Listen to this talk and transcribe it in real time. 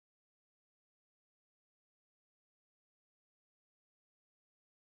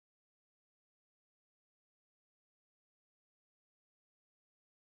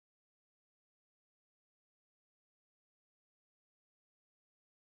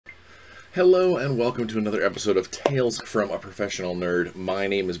Hello and welcome to another episode of Tales from a Professional Nerd. My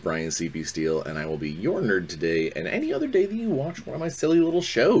name is BryanCPSteele and I will be your nerd today and any other day that you watch one of my silly little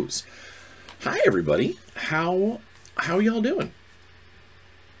shows. Hi everybody, how y'all doing?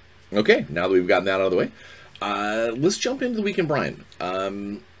 Okay, now that we've gotten that out of the way, let's jump into the week in Bryan.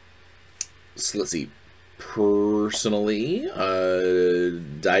 So let's see. Personally,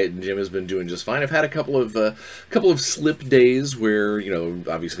 diet and gym has been doing just fine. I've had a couple of slip days where, you know,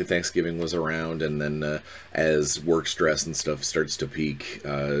 obviously Thanksgiving was around, and then as work stress and stuff starts to peak,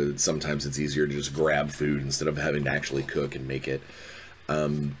 sometimes it's easier to just grab food instead of having to actually cook and make it.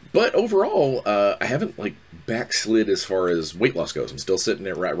 But overall, I haven't like backslid as far as weight loss goes. I'm still sitting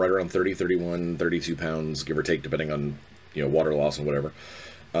at right around 30, 31, 32 pounds, give or take, depending on, you know, water loss and whatever.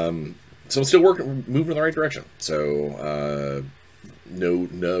 So I'm still moving in the right direction. So,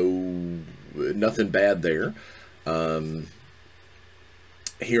 nothing bad there.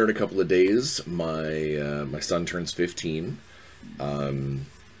 Here in a couple of days, my son turns 15,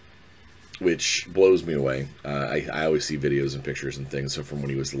 which blows me away. I always see videos and pictures and things from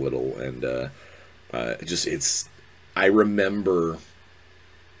when he was little, and I remember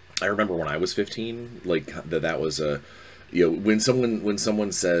when I was 15, like that was a. You know, when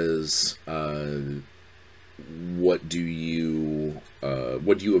someone says, when you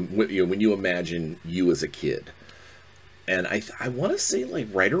imagine you as a kid, and I want to say like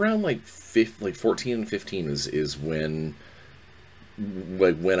right around like 14 and 15 is when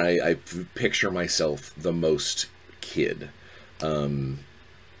I picture myself the most kid.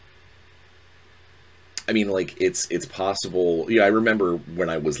 I mean, like, it's possible. Yeah, I remember when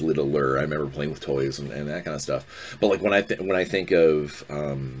I was littler, I remember playing with toys and that kind of stuff. But like when I think of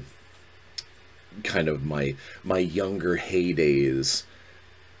kind of my younger heydays,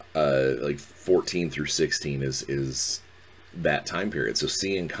 like 14 through 16 is that time period. So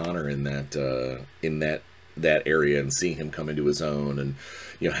seeing Connor in that area and seeing him come into his own and,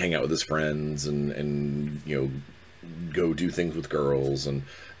 you know, hang out with his friends and you know, go do things with girls, and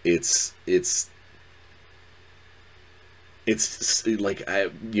it's like,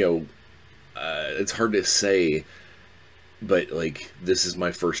 it's hard to say, but like, this is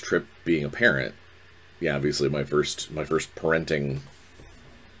my first trip being a parent. Yeah, obviously my first parenting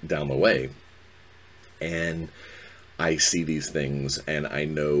down the way, and I see these things and I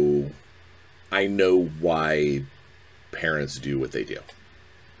know why parents do what they do,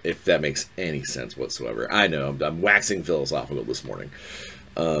 if that makes any sense whatsoever. I know I'm waxing philosophical this morning.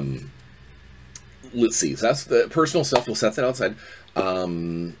 Let's see. So that's the personal stuff. We'll set that outside.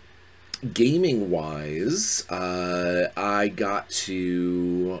 Gaming wise, I got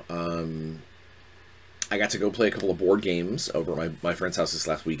to go play a couple of board games over at my friend's house this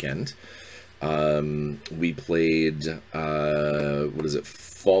last weekend. We played what is it?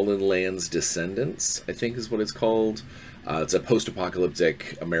 Fallen Lands Descendants, I think is what it's called. It's a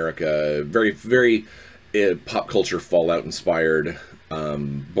post-apocalyptic America, very very pop culture Fallout inspired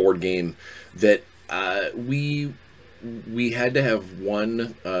board game that. We had to have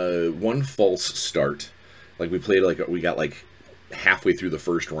one false start. Like we got like halfway through the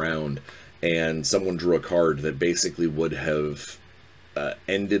first round, and someone drew a card that basically would have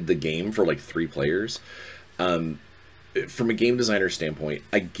ended the game for like 3 players. From a game designer standpoint,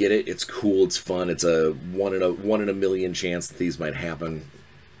 I get it. It's cool. It's fun. It's a one in a million chance that these might happen.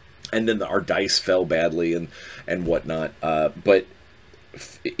 And then our dice fell badly and whatnot. But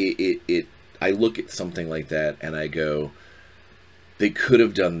I look at something like that and I go, they could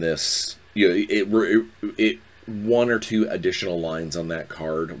have done this. You know, it 1 or 2 additional lines on that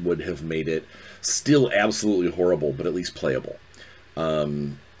card would have made it still absolutely horrible, but at least playable.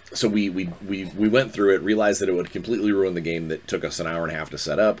 So we went through it, realized that it would completely ruin the game that took us an hour and a half to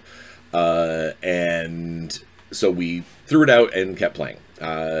set up, and so we threw it out and kept playing.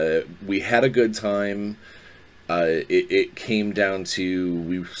 We had a good time. It came down to,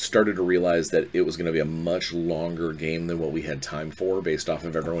 we started to realize that it was going to be a much longer game than what we had time for based off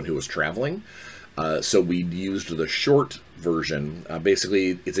of everyone who was traveling. So we used the short version.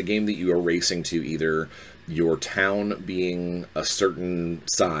 Basically, it's a game that you are racing to either your town being a certain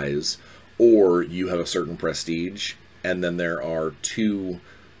size or you have a certain prestige. And then there are 2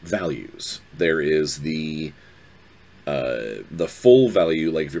 values. There is the full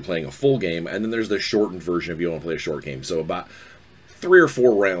value, like if you're playing a full game, and then there's the shortened version if you want to play a short game. So about 3 or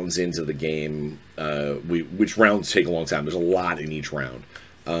 4 rounds into the game, which rounds take a long time. There's a lot in each round.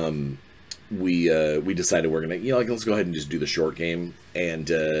 We decided we're gonna, you know, like, let's go ahead and just do the short game, and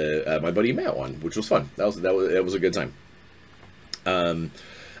my buddy Matt won, which was fun. That was a good time.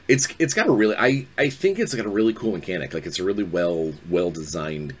 It's got a really, I think it's got a really cool mechanic. Like, it's a really well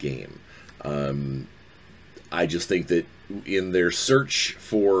designed game. I just think that in their search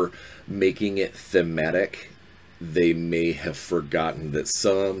for making it thematic, they may have forgotten that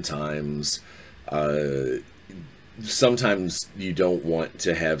sometimes you don't want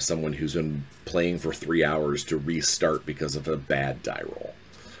to have someone who's been playing for 3 hours to restart because of a bad die roll.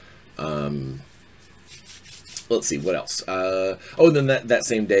 Let's see, what else? Oh, and then that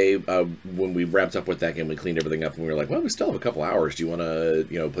same day, when we wrapped up with that game, we cleaned everything up, and we were like, well, we still have a couple hours. Do you want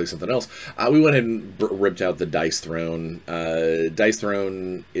to, play something else? We went ahead and ripped out the Dice Throne. Dice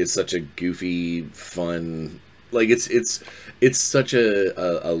Throne is such a goofy, fun, like, it's such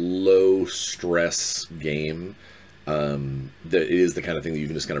a low-stress game that it is the kind of thing that you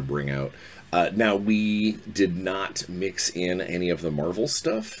can just kind of bring out. Now, we did not mix in any of the Marvel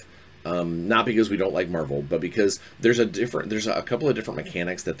stuff. Not because we don't like Marvel, but because there's a couple of different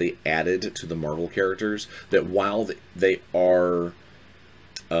mechanics that they added to the Marvel characters that, while they are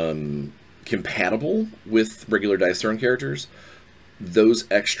compatible with regular Dice Throne characters, those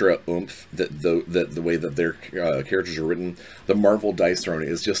extra oomph that the way that their characters are written, the Marvel Dice Throne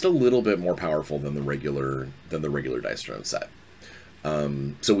is just a little bit more powerful than the regular Dice Throne set.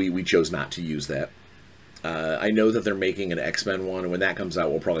 So we chose not to use that. I know that they're making an X-Men one, and when that comes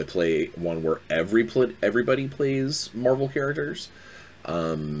out, we'll probably play one where everybody plays Marvel characters.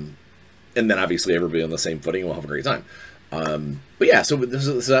 And then obviously everybody on the same footing, and we'll have a great time. But yeah, so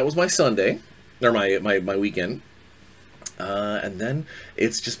that was my Sunday, or my weekend. And then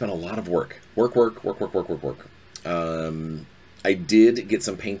it's just been a lot of work. Work. I did get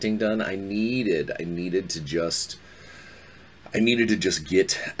some painting done. I needed to just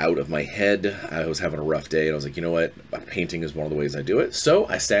get out of my head. I was having a rough day, and I was like, you know what? Painting is one of the ways I do it. So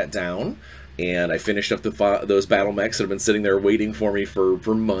I sat down, and I finished up those battle mechs that have been sitting there waiting for me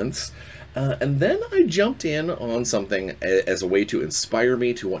for months. And then I jumped in on something as a way to inspire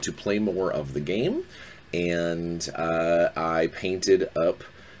me to want to play more of the game. And I painted up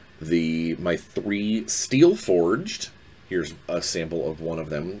my 3 steel forged. Here's a sample of one of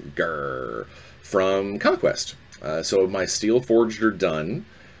them. From Conquest. So my steel forged are done.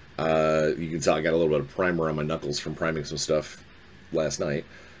 You can tell I got a little bit of primer on my knuckles from priming some stuff last night.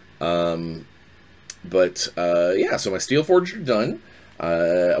 Yeah, so my steel forged are done.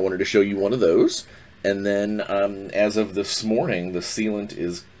 I wanted to show you one of those. And then as of this morning, the sealant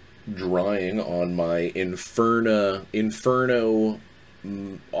is drying on my Inferno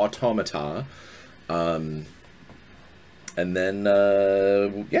automata. And then,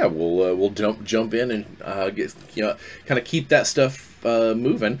 yeah, we'll jump in and get, kind of keep that stuff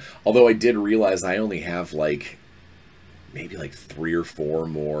moving. Although I did realize I only have maybe 3 or 4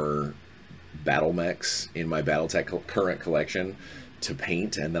 more battle mechs in my BattleTech current collection to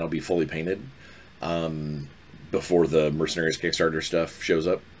paint, and then I'll be fully painted before the Mercenaries Kickstarter stuff shows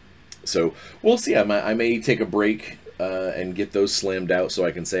up. So we'll see. I may take a break and get those slammed out so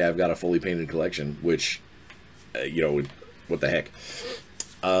I can say I've got a fully painted collection, which, what the heck.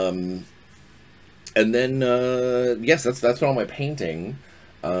 And then, yes, that's all my painting.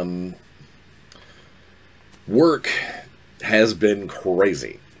 Work has been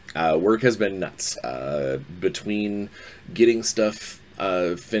crazy. Work has been nuts. Between getting stuff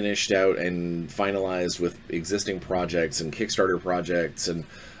finished out and finalized with existing projects and Kickstarter projects, and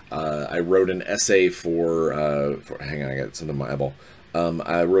I wrote an essay for hang on, I got something in my eyeball.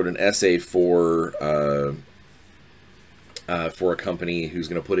 I wrote an essay for a company who's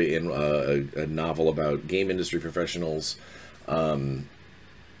going to put it in a novel about game industry professionals.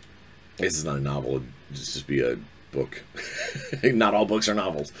 This is not a novel; it'd just be a book. Not all books are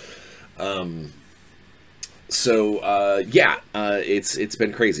novels. Yeah, it's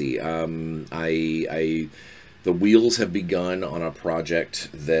been crazy. The wheels have begun on a project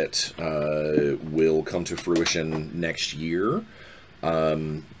that will come to fruition next year.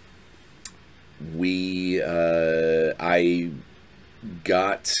 I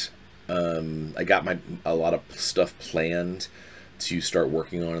got a lot of stuff planned to start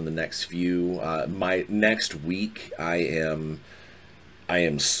working on in the next few. My next week, I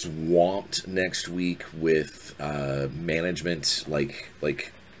am swamped next week with management,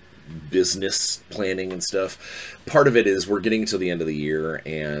 like business planning and stuff. Part of it is we're getting to the end of the year,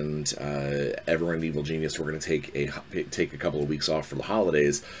 and everyone at Evil Genius, we're going to take a couple of weeks off for the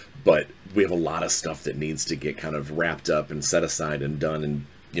holidays, but we have a lot of stuff that needs to get kind of wrapped up and set aside and done and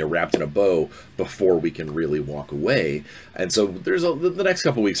wrapped in a bow before we can really walk away. And so the next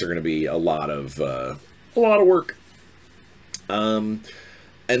couple of weeks are going to be a lot of work. And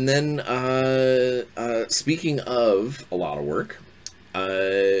then speaking of a lot of work,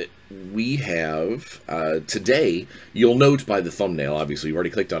 We have, today, you'll note by the thumbnail, obviously, you've already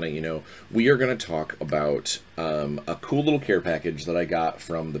clicked on it, you know, we are going to talk about a cool little care package that I got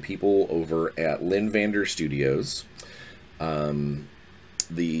from the people over at Lynnvander Studios. My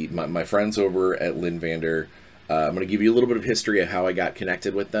friends over at Lynnvander. I'm going to give you a little bit of history of how I got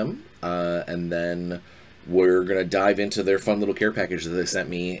connected with them, and then we're going to dive into their fun little care package that they sent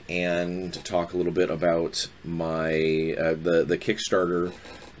me and talk a little bit about my the Kickstarter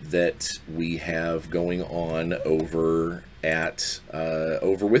that we have going on over at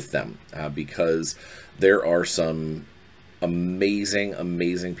over with them, because there are some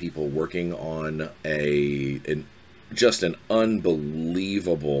amazing people working on just an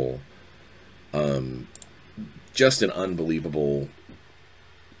unbelievable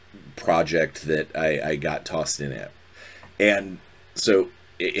project that I got tossed in at. And so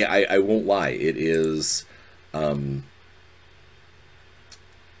I won't lie, it is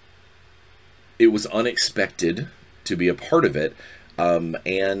it was unexpected to be a part of it,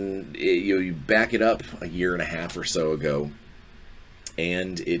 and you back it up a year and a half or so ago,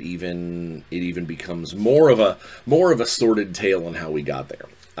 and it even becomes more of a sordid tale on how we got there.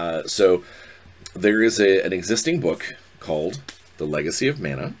 So there is an existing book called The Legacy of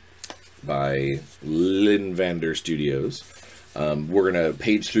Mana by Lynnvander Studios. We're gonna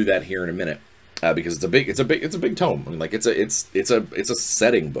page through that here in a minute, because it's a big tome. I mean, like it's a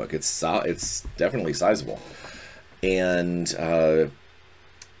setting book. It's definitely sizable, and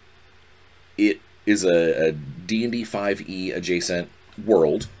it is a D&D 5e adjacent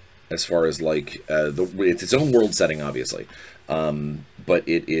world, as far as like it's its own world setting, obviously, but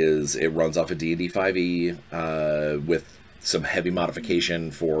it runs off of D&D 5e with some heavy modification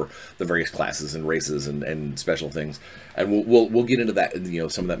for the various classes and races and special things, and we'll get into that, you know,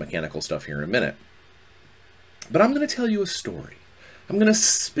 some of that mechanical stuff here in a minute. But I'm going to tell you a story. I'm going to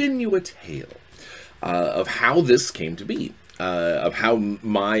spin you a tale of how this came to be, of how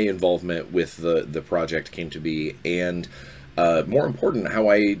my involvement with the project came to be, and more important,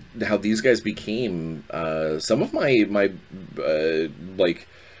 how these guys became some of my like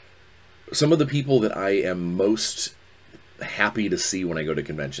some of the people that I am most happy to see when I go to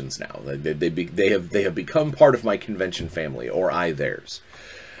conventions now. They have become part of my convention family, or I theirs.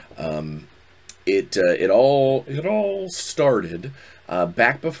 It all started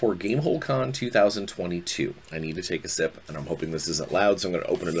back before GameholeCon 2022. I need to take a sip, and I'm hoping this isn't loud, so I'm going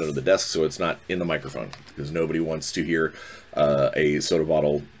to open it under the desk so it's not in the microphone, because nobody wants to hear a soda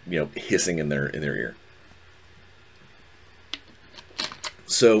bottle, you know, hissing in their ear.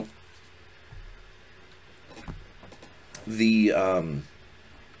 So the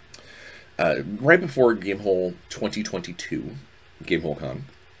right before Gamehole 2022, GameholeCon,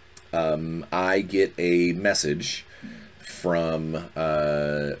 I get a message from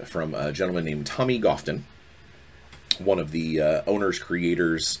a gentleman named Tommy Gofton, one of the owners,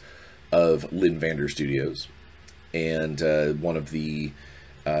 creators of Lynnvander Studios, and one of the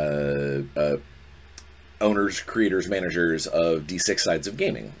owners, creators, managers of D6 Sides of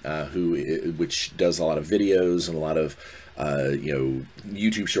Gaming, which does a lot of videos and a lot of you know,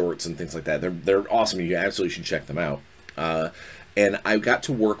 YouTube shorts and things like that. They're awesome. You absolutely should check them out. And I got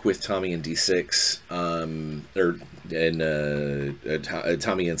to work with Tommy and D6,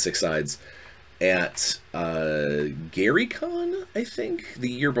 Tommy and Six Sides at GaryCon, I think, the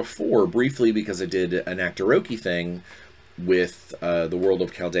year before, briefly, because I did an Actoroki thing with the World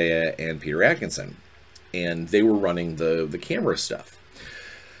of Chaldea and Peter Atkinson, and they were running the camera stuff.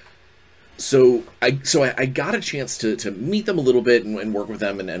 So I got a chance to meet them a little bit and work with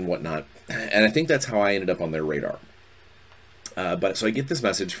them and whatnot, and I think that's how I ended up on their radar. But so I get this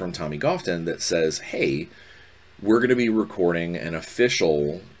message from Tommy Gofton that says, hey, we're going to be recording an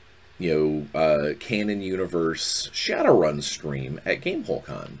official, you know, Canon Universe Shadowrun stream at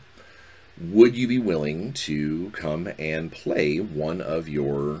GameholeCon. Would you be willing to come and play one of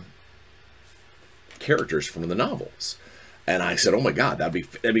your characters from the novels? And I said, oh my God, that'd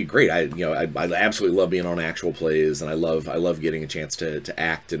be great. I absolutely love being on actual plays, and I love getting a chance to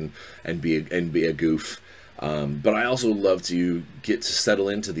act and be a goof. But I also love to get to settle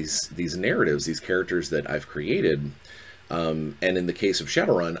into these narratives, these characters that I've created. And in the case of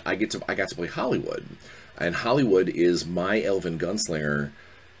Shadowrun, I got to play Hollywood, and Hollywood is my elven gunslinger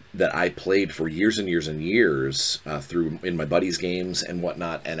that I played for years and years and years in my buddies' games and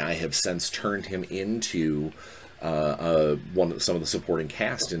whatnot. And I have since turned him into some of the supporting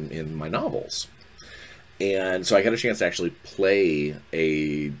cast in my novels. And so I got a chance to actually play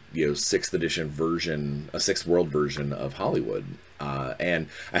a 6th edition version, a 6th world version of Hollywood, and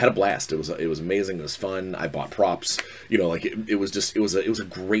I had a blast. It was amazing. It was fun. I bought props. Like it was a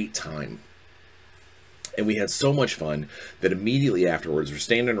great time. And we had so much fun that immediately afterwards we're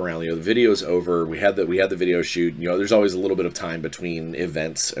standing around. The video's over. We had the video shoot. There's always a little bit of time between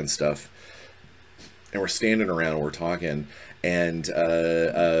events and stuff. And we're standing around and we're talking. And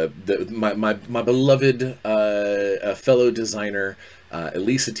my beloved fellow designer,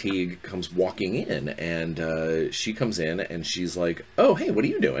 Elisa Teague, comes walking in, and she comes in and she's like, "Oh, hey, what are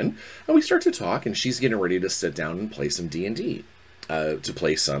you doing?" And we start to talk, and she's getting ready to sit down and play some D&D, to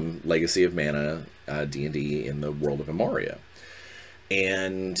play some Legacy of Mana D&D in the world of Imaria.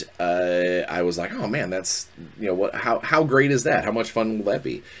 And I was like, "Oh man, that's how great is that? How much fun will that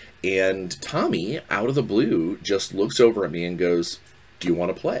be?" And Tommy, out of the blue, just looks over at me and goes, "Do you want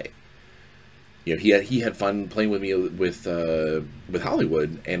to play?" He had fun playing with me with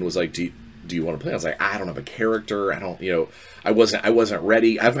Hollywood, and was like, "Do you want to play?" I was like, "I don't have a character. I don't, I wasn't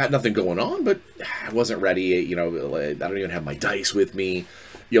ready. I've got nothing going on, but I wasn't ready. I don't even have my dice with me,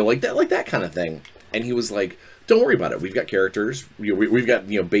 like that kind of thing." And he was like, "Don't worry about it. We've got characters. We've got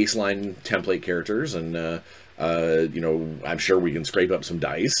baseline template characters, and I'm sure we can scrape up some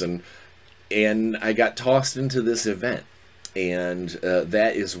dice." And I got tossed into this event, and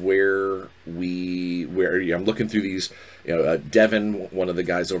that is where I'm looking through these. Devin, one of the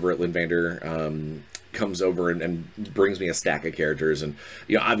guys over at Lynnvander, comes over and brings me a stack of characters, and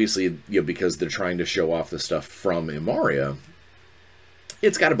obviously because they're trying to show off the stuff from Imaria,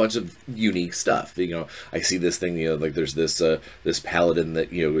 it's got a bunch of unique stuff. I see this thing, like there's this paladin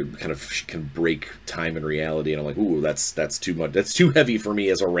that kind of can break time and reality, and I'm like, "Ooh, that's too much. That's too heavy for me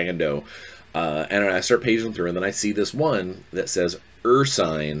as a rando." And I start paging through, and then I see this one that says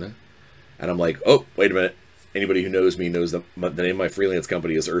Ursine, and I'm like, "Oh, wait a minute! Anybody who knows me knows that the name of my freelance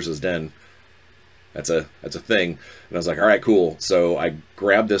company is Ursa's Den. That's a thing." And I was like, "All right, cool." So I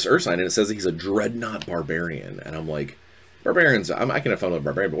grabbed this Ursine, and it says that he's a Dreadnought Barbarian, and I'm like, "Barbarians, I can have fun with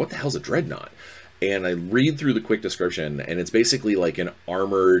Barbarian, but what the hell's a Dreadnought?" And I read through the quick description, and it's basically like an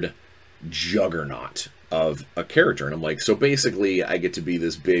armored juggernaut of a character. And I'm like, so basically I get to be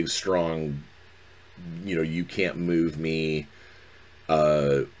this big, strong, you can't move me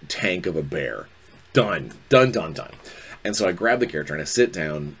tank of a bear. Done. And so I grab the character and I sit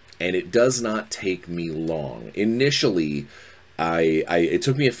down, and it does not take me long. Initially, it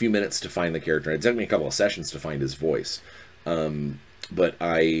took me a few minutes to find the character. It took me a couple of sessions to find his voice. But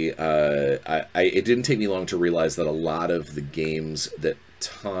it didn't take me long to realize that a lot of the games that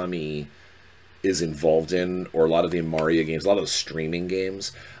Tommy is involved in, or a lot of the Imaria games, a lot of the streaming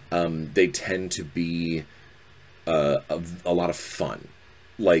games, they tend to be a lot of fun.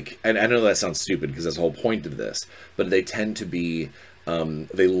 Like, and I know that sounds stupid because that's the whole point of this, but they tend to be,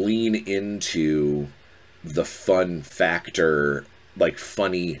 they lean into the fun factor, like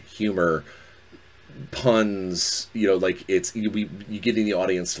funny humor, puns, like it's you getting the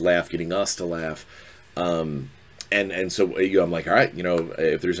audience to laugh, getting us to laugh, and so I'm like, all right,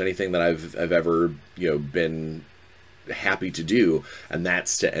 if there's anything that I've ever been happy to do, and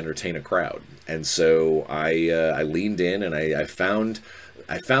that's to entertain a crowd. And so I leaned in, and I found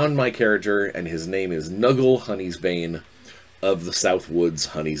my character, and his name is Nuggle Honeysbane of the South Woods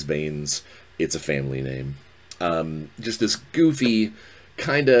Honeysbanes. It's a family name. Just this goofy,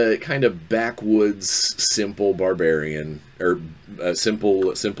 kind of backwoods, simple barbarian, or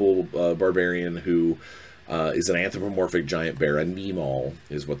simple barbarian who is an anthropomorphic giant bear. A Nemal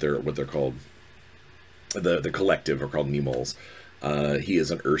is what they're called. The collective are called Nemals. He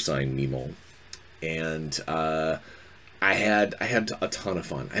is an Ursine Nemal, and I had a ton of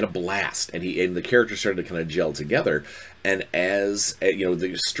fun. I had a blast, and the characters started to kind of gel together. And as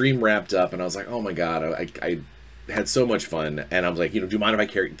the stream wrapped up, and I was like, "Oh my god, I had so much fun." And I was like, "Do you mind if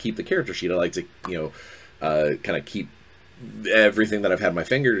I keep the character sheet? I like to kind of keep everything that I've had my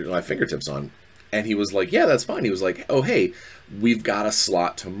fingertips on." And he was like, "Yeah, that's fine." He was like, "Oh hey, we've got a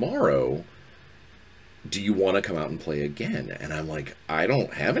slot tomorrow. Do you want to come out and play again?" And I'm like, "I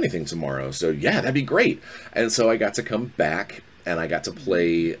don't have anything tomorrow, so yeah, that'd be great." And so I got to come back, and I got to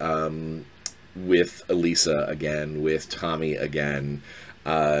play with Elisa again, with Tommy again,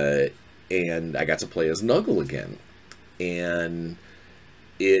 and I got to play as Nuggle again. And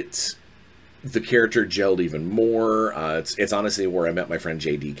the character gelled even more. It's honestly where I met my friend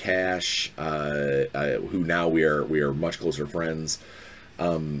JD Cash, who now we are much closer friends.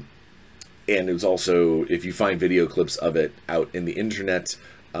 And it was also, if you find video clips of it out in the internet,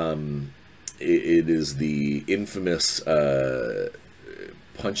 it is the infamous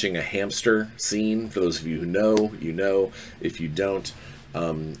punching a hamster scene. For those of you who know, you know. If you don't,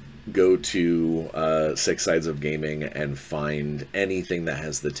 go to Six Sides of Gaming and find anything that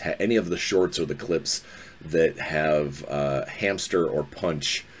has any of the shorts or the clips that have hamster or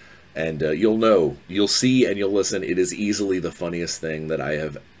punch, and you'll see and you'll listen. It is easily the funniest thing that I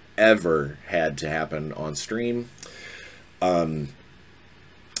have ever had to happen on stream.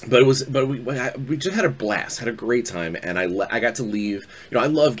 But we just had a blast, had a great time, and I got to leave. You know, I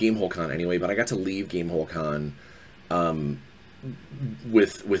love GameholeCon anyway, but I got to leave GameholeCon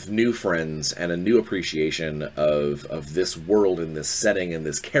with new friends and a new appreciation of this world and this setting and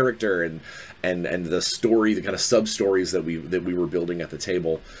this character and the story, the kind of sub stories that we were building at the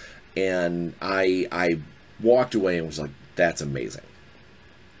table. And I walked away and was like, that's amazing.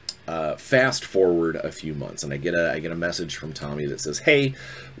 Fast forward a few months, and I get a message from Tommy that says, "Hey,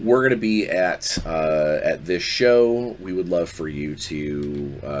 we're going to be at this show. We would love for you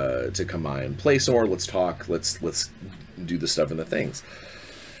to come by and play some more. Let's talk. Let's do the stuff and the things."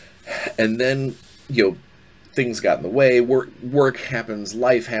 And then, you know, things got in the way. Work happens,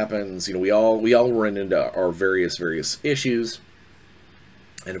 life happens. You know, we all run into our various issues,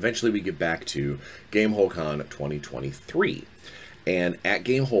 and eventually we get back to GameholeCon 2023. And at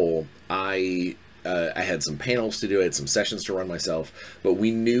Gamehole, I had some panels to do, I had some sessions to run myself, but we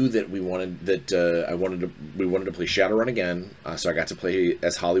knew that we wanted to play Shadowrun again, so I got to play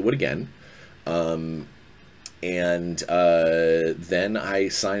as Hollywood again, and then I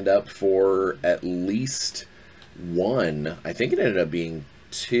signed up for at least one. I think it ended up being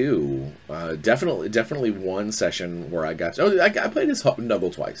two. Definitely one session where I played as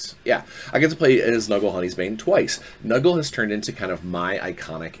Nuggle twice. Yeah, I got to play as Nuggle Honeysbane twice. Nuggle has turned into kind of my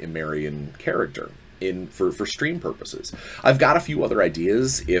iconic Imarian character for stream purposes. I've got a few other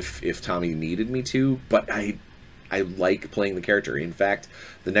ideas if Tommy needed me to, but I like playing the character. In fact,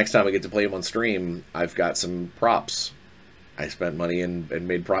 the next time I get to play him on stream, I've got some props. I spent money and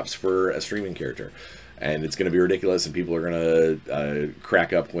made props for a streaming character. And it's going to be ridiculous, and people are going to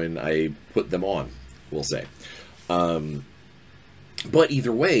crack up when I put them on, we'll say. But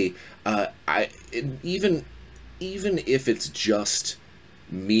either way, even if it's just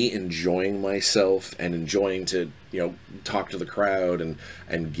me enjoying myself and enjoying to, you know, talk to the crowd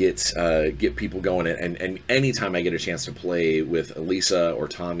and get people going, and anytime I get a chance to play with Elisa or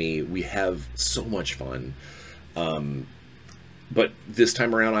Tommy, we have so much fun. But this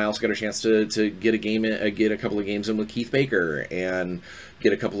time around, I also got a chance to get a couple of games in with Keith Baker, and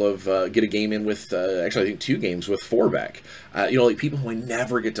get a game in with actually I think 2 games with Forbeck. You know, like people who I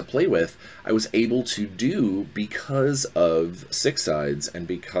never get to play with, I was able to do because of Six Sides and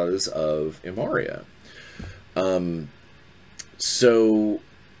because of Imaria. So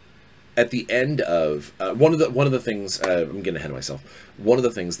at the end of one of the things, I'm getting ahead of myself. One of the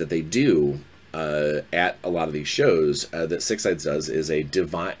things that they do at a lot of these shows that Six Sides does is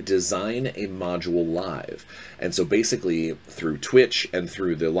design a module live. And so basically through Twitch and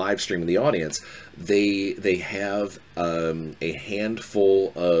through the live stream of the audience, they have a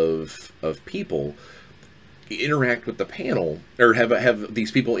handful of people interact with the panel, or have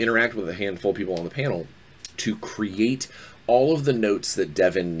these people interact with a handful of people on the panel to create all of the notes that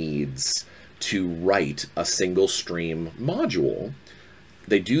Devin needs to write a single stream module.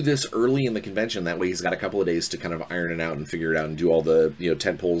 They do this early in the convention. That way he's got a couple of days to kind of iron it out and figure it out and do all the, you know,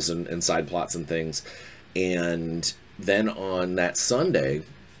 tent poles and side plots and things. And then on that Sunday,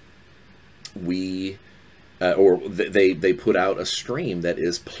 they put out a stream that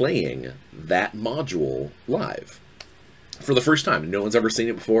is playing that module live for the first time. No one's ever seen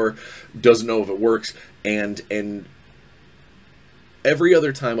it before, doesn't know if it works, and every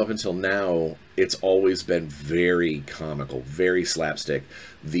other time up until now, it's always been very comical, very slapstick.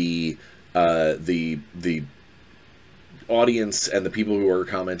 The audience and the people who are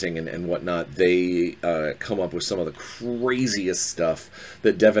commenting and whatnot, they come up with some of the craziest stuff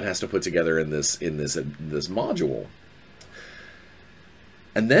that Devin has to put together in this module.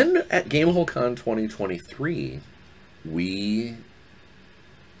 And then at GameholeCon 2023,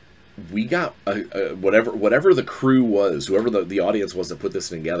 we got whatever the crew was, whoever the audience was that put this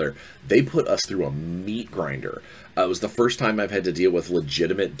together, they put us through a meat grinder. It was the first time I've had to deal with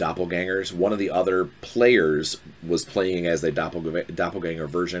legitimate doppelgangers. One of the other players was playing as a doppelganger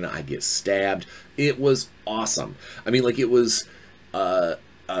version. I get stabbed. It was awesome. I mean, like, it was very,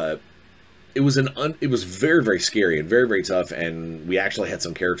 very scary and very, very tough, and we actually had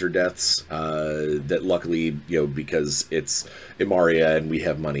some character deaths that luckily, you know, because it's Imaria and we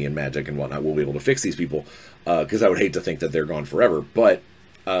have money and magic and whatnot, we'll be able to fix these people, because I would hate to think that they're gone forever. But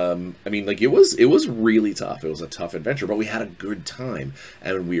I mean, like, it was really tough. It was a tough adventure, but we had a good time,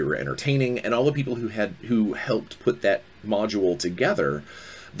 and we were entertaining, and all the people who helped put that module together,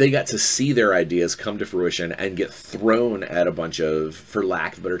 they got to see their ideas come to fruition and get thrown at a bunch of, for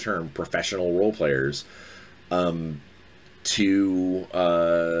lack of a better term, professional role players, to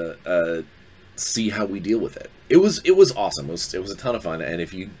see how we deal with it. It was awesome. It was a ton of fun. And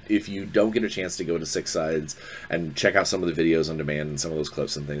if you don't get a chance to go to Six Sides and check out some of the videos on demand and some of those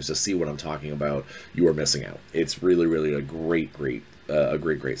clips and things to see what I'm talking about, you are missing out. It's really a great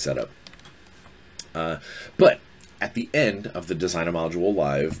setup. But at the end of the Design a Module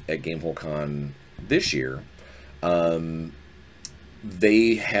Live at GameholeCon this year,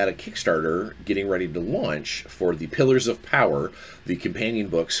 they had a Kickstarter getting ready to launch for the Pillars of Power, the companion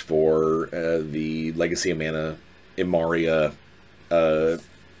books for the Legacy of Mana Imaria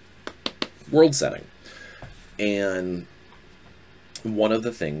world setting. And one of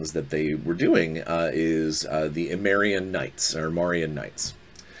the things that they were doing is the Imarian Knights, or Imarian Knights,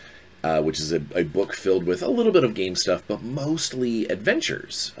 which is a book filled with a little bit of game stuff, but mostly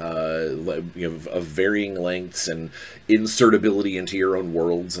adventures, of varying lengths and insertability into your own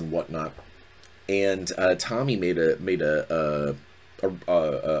worlds and whatnot. And Tommy made a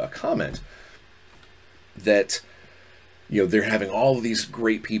comment that, they're having all of these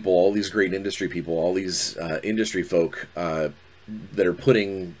great people, all these great industry people, all these industry folk that are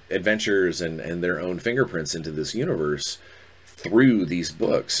putting adventures and their own fingerprints into this universe through these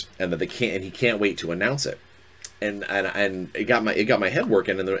books, and that he can't wait to announce it. And it got my head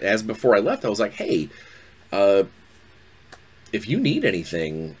working. And as before I left, I was like, hey, if you need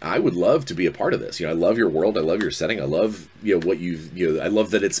anything, I would love to be a part of this. I love your world, I love your setting, I love what I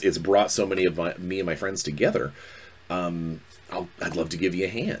love that it's brought so many of me and my friends together. I'd love to give you a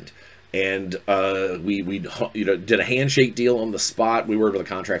hand. And we did a handshake deal on the spot. We worked with the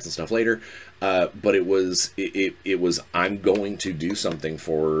contracts and stuff later, but it was I'm going to do something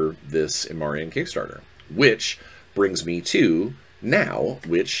for this Imarian Kickstarter, which brings me to now,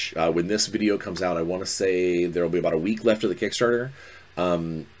 which when this video comes out, I want to say there will be about a week left of the Kickstarter,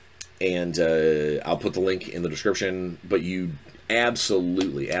 and I'll put the link in the description, but you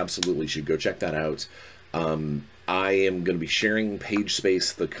absolutely should go check that out. I am going to be sharing page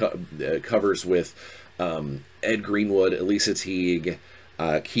space, the covers with Ed Greenwood, Elisa Teague,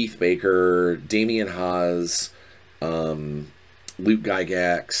 Keith Baker, Damian Haas, Luke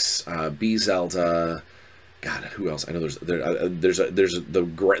Gygax, B. Zelda. God, who else? I know there's the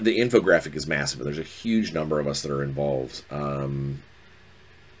infographic is massive, but there's a huge number of us that are involved.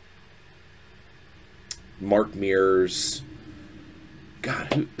 Mark Mears.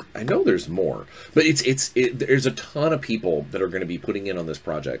 God, I know there's more, but there's a ton of people that are going to be putting in on this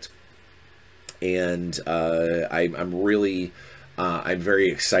project, and I'm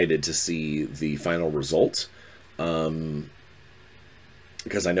very excited to see the final result, because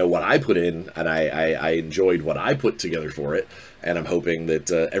I know what I put in, and I enjoyed what I put together for it, and I'm hoping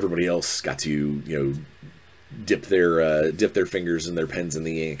that everybody else got to dip their fingers and their pens in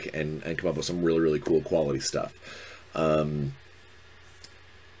the ink and come up with some really cool quality stuff.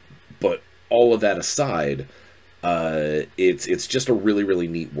 But all of that aside, it's just a really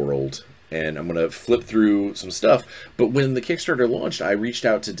neat world, and I'm gonna flip through some stuff. But when the Kickstarter launched, I reached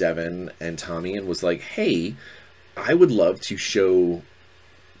out to Devin and Tommy and was like, "Hey, I would love to show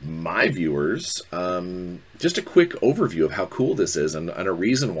my viewers just a quick overview of how cool this is, and a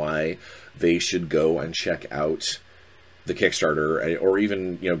reason why they should go and check out the Kickstarter, or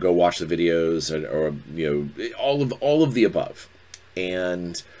even go watch the videos, or all of the above."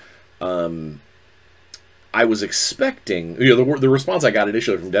 And I was expecting, the response I got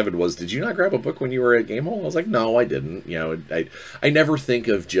initially from Devin was, "Did you not grab a book when you were at Gamehole?" I was like, "No, I didn't." I never think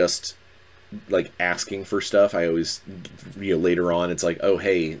of just like asking for stuff. I always, later on, it's like, "Oh,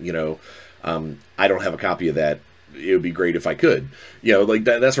 hey, I don't have a copy of that. It would be great if I could," like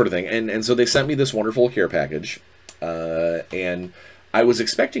that sort of thing. And so they sent me this wonderful care package, and I was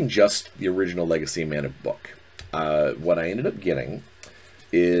expecting just the original Legacy of Mana book. What I ended up getting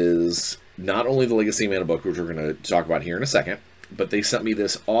is not only the Legacy of Mana book, which we're going to talk about here in a second, but they sent me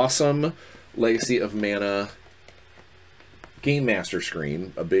this awesome Legacy of Mana Game Master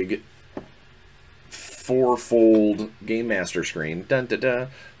screen, a big 4-fold Game Master screen. Dun, dun, dun.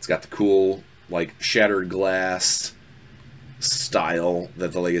 It's got the cool, like, shattered glass style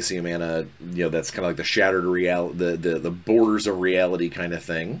that the Legacy of Mana, that's kind of like the shattered reality, the borders of reality kind of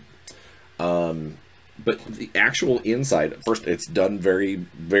thing. But the actual inside, first, it's done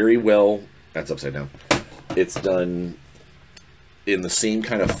very well. That's upside down. It's done in the same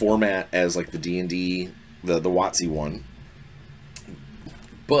kind of format as like the D&D, the WotC one.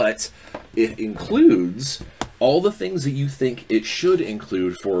 but it includes all the things that you think it should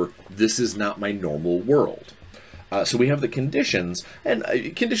include for this is not my normal world. So we have the conditions, and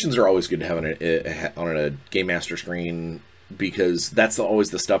conditions are always good to have on a Game Master screen, because that's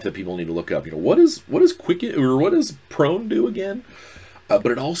always the stuff that people need to look up. You know, what does Quicken, or what does Prone do again? But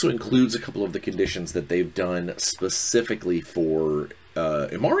it also includes a couple of the conditions that they've done specifically for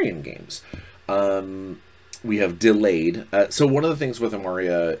Imarian games. We have delayed. So one of the things with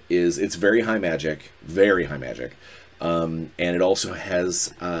Imaria is it's very high magic, and it also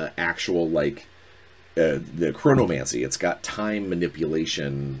has actual, like, the chronomancy. It's got time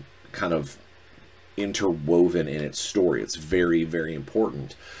manipulation kind of interwoven in its story. It's very, very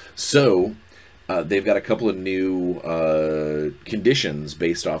important. So they've got a couple of new conditions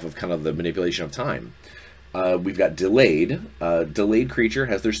based off of kind of the manipulation of time. We've got delayed. Delayed creature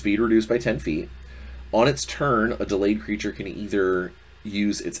has their speed reduced by 10 feet. On its turn, a delayed creature can either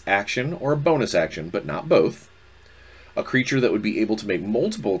use its action or a bonus action, but not both. A creature that would be able to make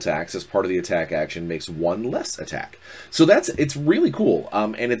multiple attacks as part of the attack action makes one less attack. So it's really cool,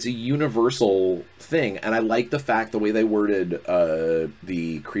 and it's a universal thing, and I like the fact the way they worded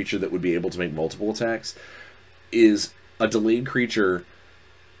the creature that would be able to make multiple attacks is a delayed creature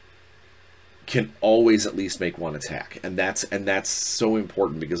can always at least make one attack, and that's so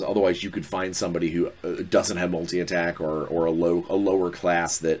important, because otherwise you could find somebody who doesn't have multi-attack, or a lower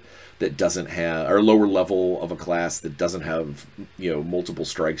class that doesn't have, or a lower level of a class that doesn't have, you know, multiple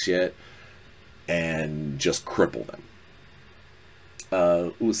strikes yet, and just cripple them.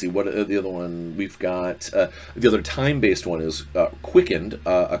 Let's see, what the other one we've got. The other time-based one is Quickened.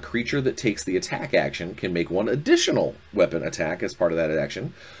 A creature that takes the attack action can make one additional weapon attack as part of that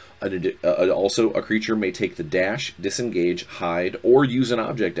action. Also, a creature may take the dash, disengage, hide, or use an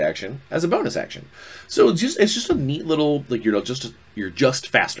object action as a bonus action. So it's just a neat little, like, you're just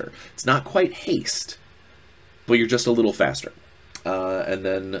faster. It's not quite haste, but you're just a little faster. And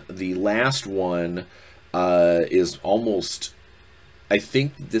then the last one is almost, I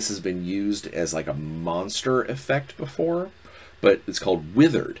think this has been used as like a monster effect before, but it's called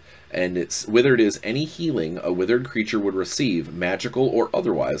Withered. And it's withered is any healing a withered creature would receive, magical or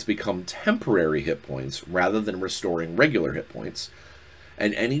otherwise, become temporary hit points rather than restoring regular hit points.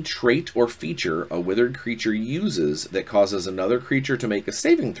 And any trait or feature a withered creature uses that causes another creature to make a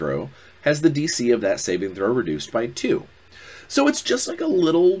saving throw has the DC of that saving throw reduced by 2. So it's just like a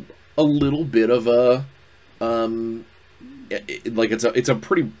little bit of a it's a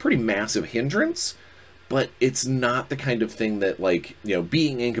pretty massive hindrance. But it's not the kind of thing that, like, you know,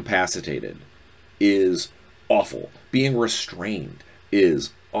 being incapacitated is awful. Being restrained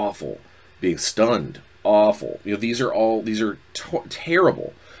is awful. Being stunned, awful. You know, these are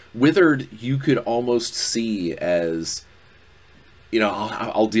terrible. Withered, you could almost see as, you know,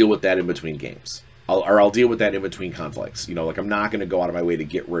 I'll deal with that in between games. I'll deal with that in between conflicts. You know, like, I'm not going to go out of my way to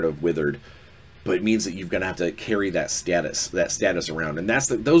get rid of Withered. But it means that you're going to have to carry that status around, and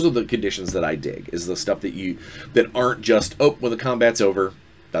those are the conditions that I dig. Is the stuff that aren't just, oh, when the combat's over,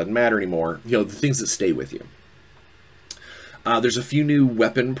 doesn't matter anymore. You know, the things that stay with you. There's a few new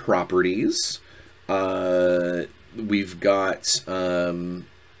weapon properties. We've got so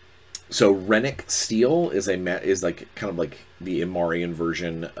Renic Steel is like kind of like the Imarian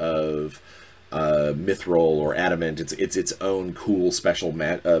version of Mithril or Adamant. It's its own cool special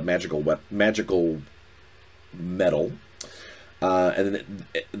magical metal. And then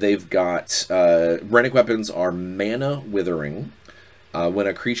they've got Renic weapons are mana withering. When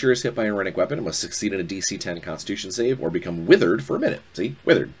a creature is hit by a Renic weapon, it must succeed in a DC 10 Constitution save or become withered for a minute. See,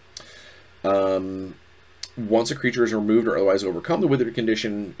 withered. Once a creature is removed or otherwise overcome the withered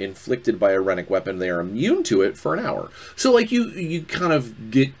condition inflicted by a Renic weapon, they are immune to it for an hour. So, like, you kind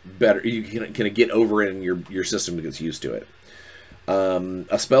of get better, you kind of get over it, and your system gets used to it.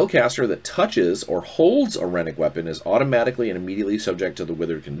 A spellcaster that touches or holds a Renic weapon is automatically and immediately subject to the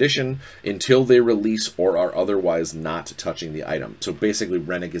withered condition until they release or are otherwise not touching the item. So basically,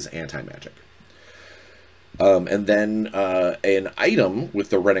 Renic is anti-magic. And then an item with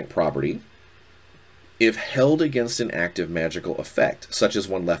the Renic property, if held against an active magical effect, such as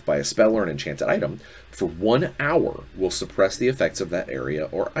one left by a spell or an enchanted item, for 1 hour will suppress the effects of that area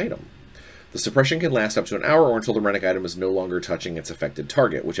or item. The suppression can last up to an hour or until the Renic item is no longer touching its affected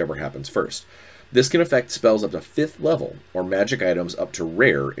target, whichever happens first. This can affect spells up to 5th level, or magic items up to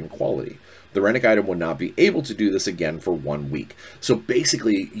rare in quality. The Renic item would not be able to do this again for 1 week. So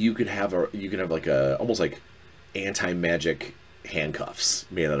basically, you could have like almost like anti-magic handcuffs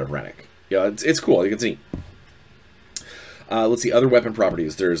made out of Renic. Yeah, it's cool. You can see. Let's see, other weapon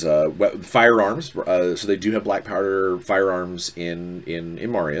properties. There's firearms. So they do have black powder firearms in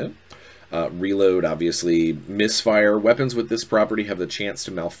Imaria. Reload, obviously. Misfire. Weapons with this property have the chance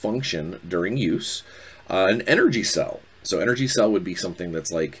to malfunction during use. An energy cell. So energy cell would be something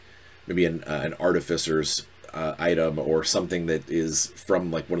that's like maybe an artificer's item, or something that is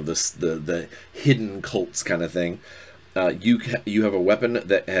from like one of the hidden cults kind of thing. You have a weapon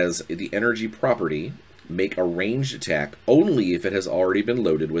that has the energy property make a ranged attack only if it has already been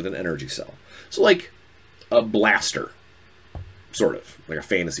loaded with an energy cell. So like a blaster, sort of like a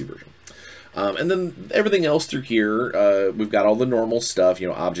fantasy version. And then everything else through here, we've got all the normal stuff, you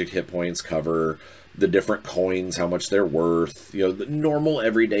know, object hit points, cover, the different coins, how much they're worth, you know, the normal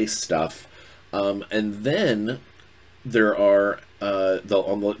everyday stuff. And then there are,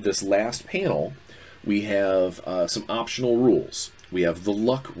 on this last panel, we have some optional rules. We have the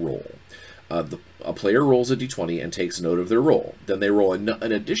luck roll. A player rolls a d20 and takes note of their roll. Then they roll an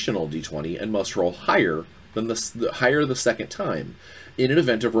additional d20 and must roll higher than the second time. In an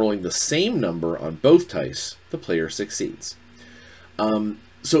event of rolling the same number on both dice, the player succeeds.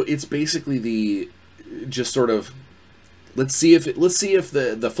 So it's basically just sort of, let's see if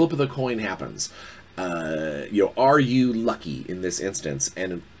the flip of the coin happens. You know, are you lucky in this instance?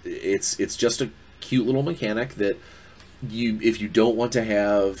 And it's just a cute little mechanic that if you don't want to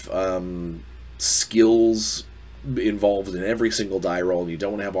have skills involved in every single die roll, and you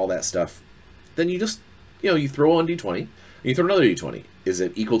don't want to have all that stuff, then you just, you know, you throw on d20 and you throw another d20. Is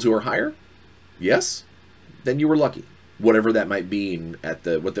it equal to or higher? Yes. Then you were lucky, whatever that might be at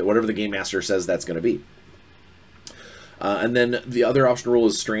whatever the game master says that's going to be. And then the other optional rule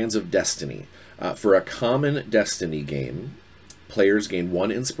is Strands of Destiny. For a common Destiny game, players gain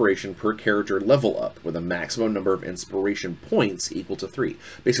 1 inspiration per character level up, with a maximum number of inspiration points equal to 3.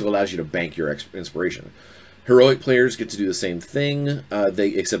 Basically allows you to bank your inspiration. Heroic players get to do the same thing,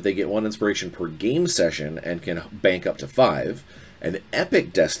 except they get 1 inspiration per game session and can bank up to 5. An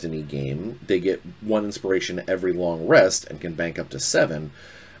epic Destiny game, they get 1 inspiration every long rest and can bank up to 7.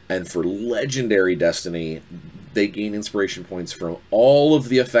 And for legendary Destiny, they gain inspiration points from all of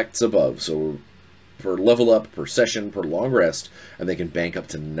the effects above. So per level up, per session, per long rest, and they can bank up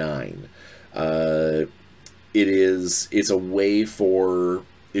to 9. It's a way for,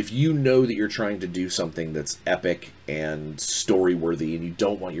 if you know that you're trying to do something that's epic and story-worthy, and you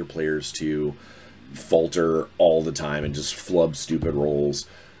don't want your players to falter all the time and just flub stupid rolls,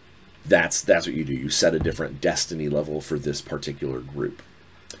 that's what you do. You set a different Destiny level for this particular group.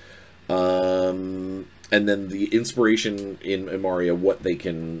 And then the inspiration in Imaria, what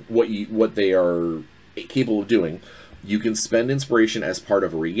they are capable of doing. You can spend inspiration as part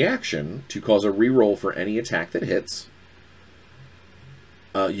of a reaction to cause a reroll for any attack that hits.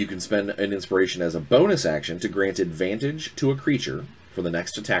 You can spend an inspiration as a bonus action to grant advantage to a creature for the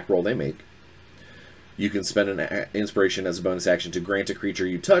next attack roll they make. You can spend an inspiration as a bonus action to grant a creature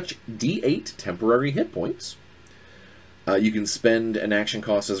you touch D8 temporary hit points. You can spend an action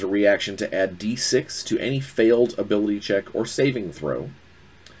cost as a reaction to add D6 to any failed ability check or saving throw.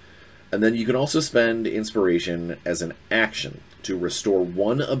 And then you can also spend inspiration as an action to restore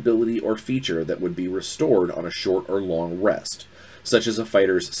 1 ability or feature that would be restored on a short or long rest, such as a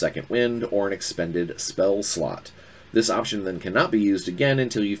fighter's second wind or an expended spell slot. This option then cannot be used again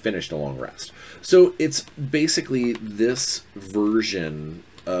until you finished a long rest. So it's basically this version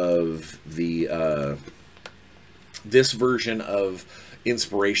of the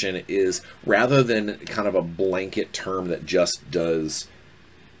inspiration is, rather than kind of a blanket term that just does,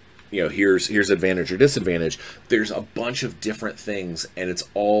 you know, here's advantage or disadvantage, there's a bunch of different things, and it's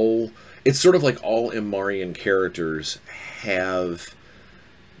sort of like all Imarian characters have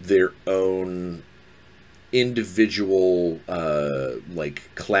their own individual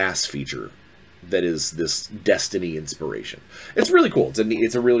like class feature that is this Destiny inspiration. It's really cool.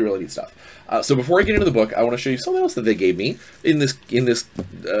 It's a really, really neat stuff. So before I get into the book, I want to show you something else that they gave me in this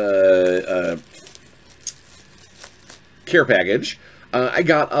care package. I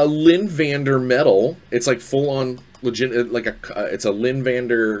got a Lynnvander medal. It's like full on legit, like it's a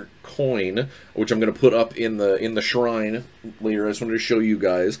Lynnvander coin, which I'm going to put up in the shrine later. I just wanted to show you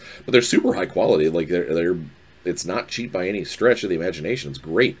guys, but they're super high quality. Like it's not cheap by any stretch of the imagination. It's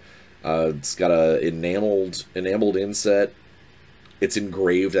great. It's got a enameled inset. It's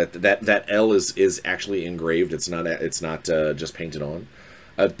engraved. That L is actually engraved. It's not just painted on.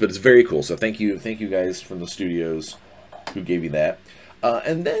 But it's very cool. So thank you guys from the studios who gave me that.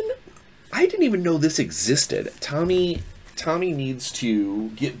 And then I didn't even know this existed. Tommy needs to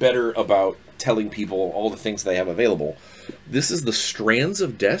get better about telling people all the things they have available. This is the Strands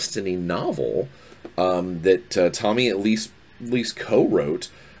of Destiny novel that Tommy at least least co-wrote.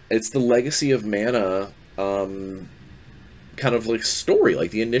 It's the Legacy of Mana kind of like story,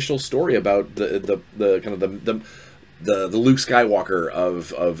 like the initial story about the kind of the Luke Skywalker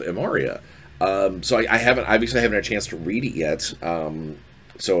of Imaria. So I haven't had a chance to read it yet.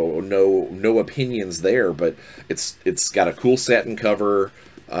 So no opinions there, but it's got a cool satin cover,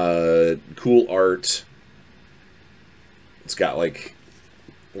 cool art. It's got like,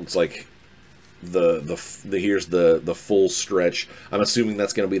 looks like here's the full stretch. I'm assuming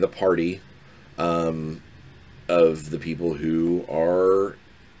that's going to be the party of the people who are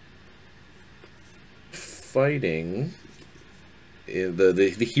fighting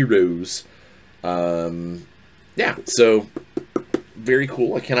the heroes. Yeah, so very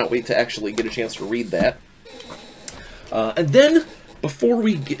cool. I cannot wait to actually get a chance to read that. And then before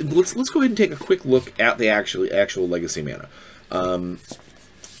we get, let's go ahead and take a quick look at the actual Legacy Mana.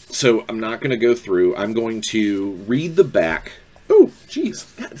 So I'm not going to go through. I'm going to read the back. Oh, geez,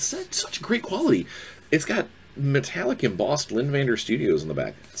 God, it's such great quality. It's got metallic embossed Lynnvander Studios in the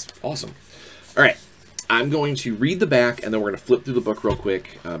back. It's awesome. All right, I'm going to read the back, and then we're going to flip through the book real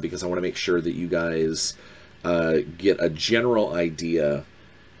quick because I want to make sure that you guys get a general idea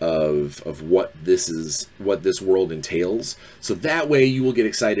of what this world entails. So that way you will get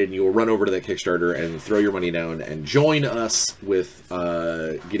excited and you will run over to that Kickstarter and throw your money down and join us with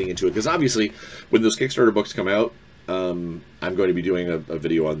getting into it. Because obviously, when those Kickstarter books come out, I'm going to be doing a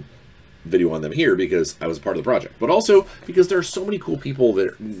video on them here because I was a part of the project, but also because there are so many cool people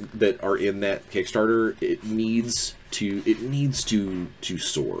that are in that Kickstarter. It needs to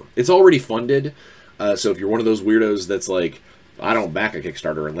soar. It's already funded, so if you're one of those weirdos that's like, I don't back a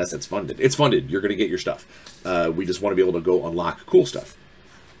Kickstarter unless it's funded. It's funded. You're going to get your stuff. We just want to be able to go unlock cool stuff.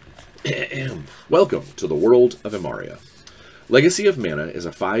 Welcome to the world of Imaria. Legacy of Mana is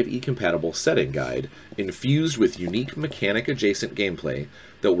a 5e compatible setting guide infused with unique mechanic-adjacent gameplay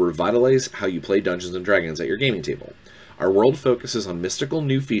that will revitalize how you play Dungeons & Dragons at your gaming table. Our world focuses on mystical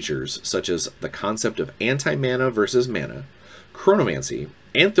new features such as the concept of anti-mana versus mana, chronomancy,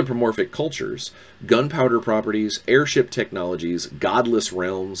 anthropomorphic cultures, gunpowder properties, airship technologies, godless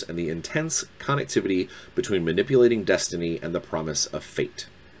realms, and the intense connectivity between manipulating destiny and the promise of fate.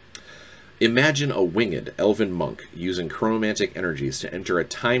 Imagine a winged elven monk using chronomantic energies to enter a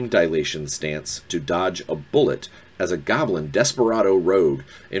time dilation stance to dodge a bullet as a goblin desperado rogue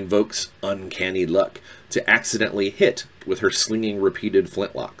invokes uncanny luck to accidentally hit with her slinging repeated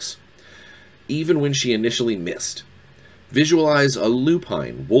flintlocks. Even when she initially missed. Visualize a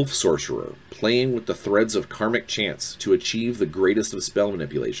lupine wolf sorcerer playing with the threads of karmic chance to achieve the greatest of spell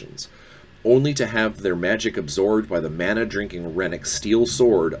manipulations, only to have their magic absorbed by the mana-drinking Rennick steel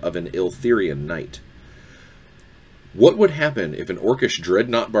sword of an Iltherian knight. What would happen if an orcish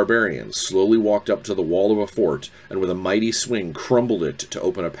dreadnought barbarian slowly walked up to the wall of a fort and with a mighty swing crumbled it to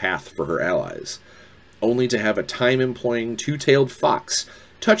open a path for her allies, only to have a time-employing two-tailed fox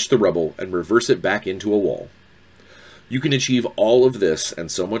touch the rubble and reverse it back into a wall? You can achieve all of this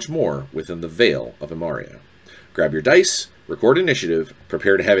and so much more within the Veil of Imaria. Grab your dice, record initiative,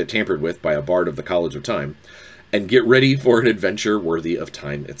 prepare to have it tampered with by a bard of the College of Time, and get ready for an adventure worthy of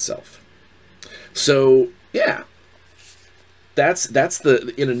time itself. So, yeah. That's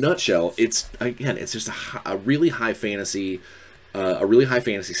the, in a nutshell, it's just a really high fantasy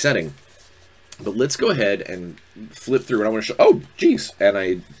setting. But let's go ahead and flip through, and I want to show, oh, geez, and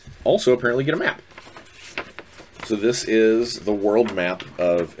I also apparently get a map. So this is the world map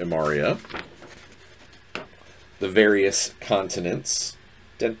of Imaria. The various continents.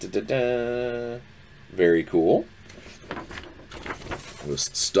 Dun, dun, dun, dun. Very cool. I was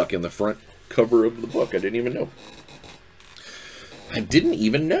stuck in the front cover of the book. I didn't even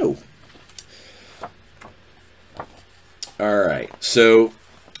know. Alright, so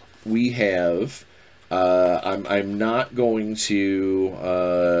we have... I'm not going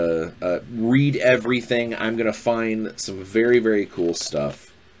to read everything. I'm going to find some very, very cool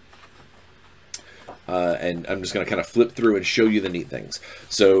stuff. And I'm just going to kind of flip through and show you the neat things.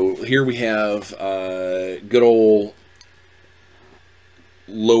 So here we have good old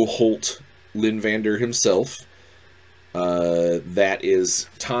Low-Holt Lynnvander himself. That is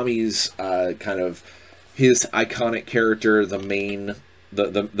Tommy's kind of his iconic character, the main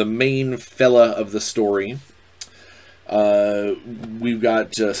fella of the story. We've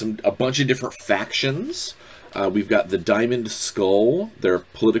got a bunch of different factions. We've got the Diamond Skull, they're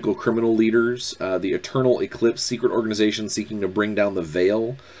political criminal leaders. The Eternal Eclipse, secret organization seeking to bring down the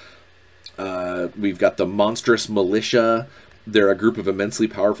Veil. We've got the Monstrous Militia. They're a group of immensely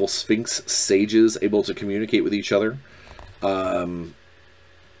powerful Sphinx sages able to communicate with each other.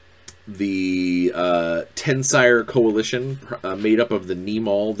 the Tensire Coalition, made up of the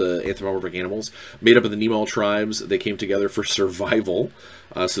Nemal, the anthropomorphic animals, made up of the Nemal tribes. They came together for survival.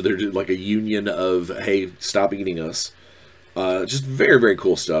 So they're like a union of, hey, stop eating us. Just very, very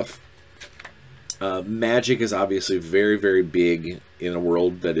cool stuff. Magic is obviously very, very big in a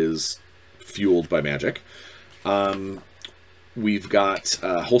world that is fueled by magic. We've got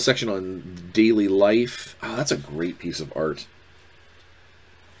a whole section on daily life. Oh, that's a great piece of art.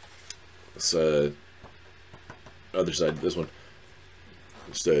 This other side, this one.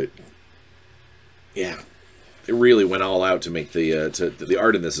 Just yeah, it really went all out to make the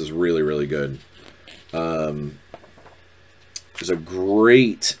art in this is really, really good. There's a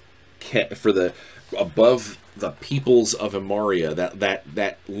great for the above the peoples of Imaria,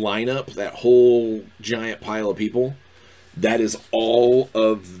 that lineup, that whole giant pile of people. That is all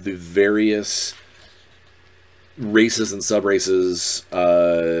of the various races and sub-races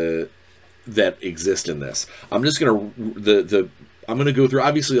that exist in this. I'm just gonna I'm gonna go through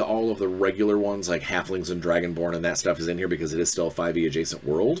obviously all of the regular ones like halflings and dragonborn and that stuff is in here because it is still a 5e adjacent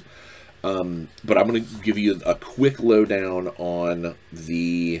world. But I'm gonna give you a quick lowdown on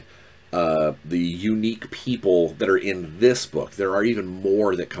the unique people that are in this book. There are even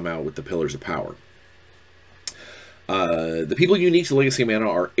more that come out with the Pillars of Power. The people unique to Legacy Mana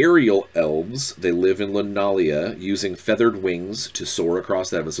are aerial elves. They live in Lunalia, using feathered wings to soar across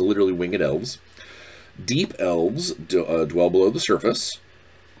the heavens. So literally winged elves. Deep elves dwell below the surface.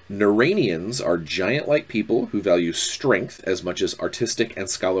 Naranians are giant-like people who value strength as much as artistic and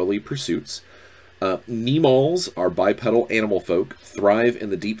scholarly pursuits. Nemals are bipedal animal folk, thrive in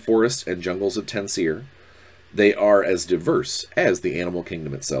the deep forests and jungles of Tensire. They are as diverse as the animal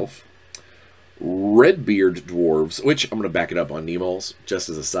kingdom itself. Redbeard dwarves, which I'm going to back it up on Nemals, just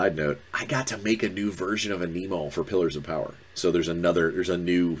as a side note. I got to make a new version of a Nemal for Pillars of Power. So there's a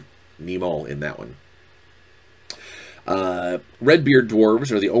new Nemal in that one. Redbeard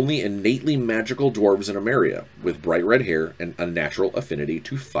dwarves are the only innately magical dwarves in Imaria, with bright red hair and a natural affinity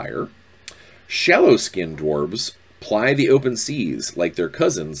to fire. Shallow-skinned dwarves ply the open seas like their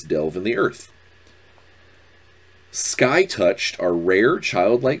cousins delve in the earth. Sky-touched are rare,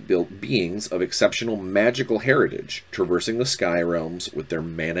 childlike built beings of exceptional magical heritage, traversing the sky realms with their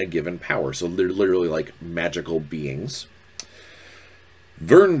mana-given power. So they're literally like magical beings.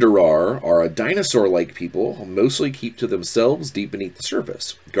 Vernderar are a dinosaur-like people who mostly keep to themselves deep beneath the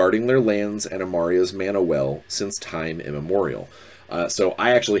surface, guarding their lands and Imaria's mana well since time immemorial. So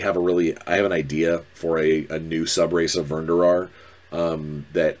I actually have I have an idea for a new subrace of Vernderar.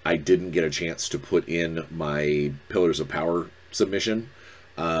 That I didn't get a chance to put in my Pillars of Power submission.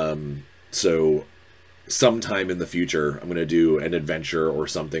 So sometime in the future, I'm going to do an adventure or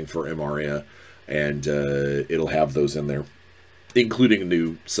something for Imaria, and it'll have those in there, including a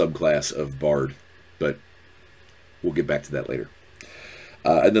new subclass of Bard, but we'll get back to that later.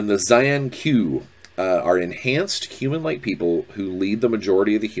 And then the Zayan Q are enhanced human-like people who lead the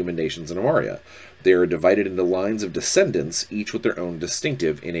majority of the human nations in Imaria. They are divided into lines of descendants, each with their own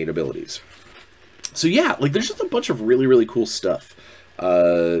distinctive innate abilities. So yeah, like there's just a bunch of really, really cool stuff.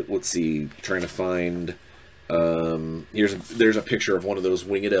 Let's see, trying to find. There's a picture of one of those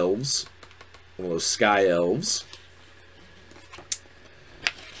winged elves, one of those sky elves.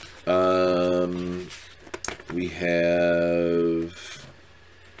 We have.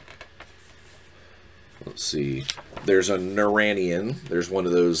 Let's see. There's a Naranian. There's one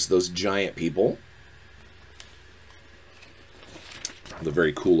of those giant people. The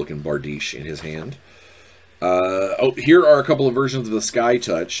very cool looking Bardiche in his hand. Oh, here are a couple of versions of the Sky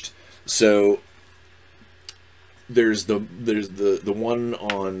Touched. So there's the one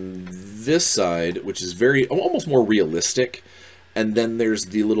on this side, which is very almost more realistic, and then there's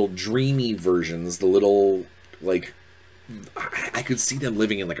the little dreamy versions, the little like I could see them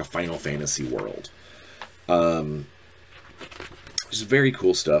living in like a Final Fantasy world. Just very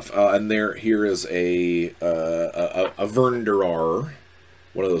cool stuff. And here is a Vernderar,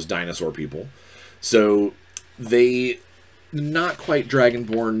 one of those dinosaur people. So they not quite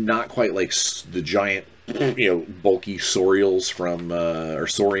Dragonborn, not quite like the giant, bulky Saurians from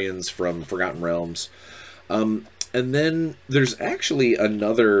Forgotten Realms. And then there's actually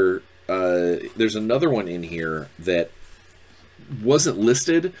another one in here that wasn't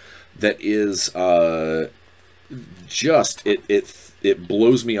listed. That is it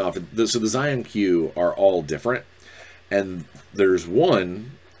blows me off. So the Zayan Q are all different, and there's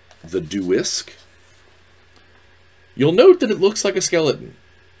one, the Duisk. You'll note that it looks like a skeleton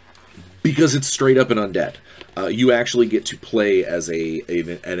because it's straight up an undead. You actually get to play as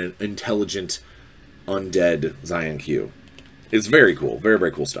an intelligent undead Zayan Q. It's very cool. Very,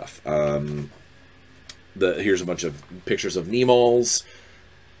 very cool stuff. Here's a bunch of pictures of Nemols.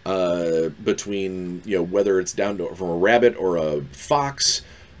 Between, you know, whether it's down to from a rabbit or a fox,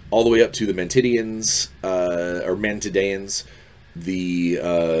 all the way up to the Mantidians, or Mantidaeans, the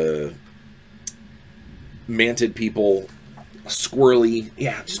Mantid people, squirrely,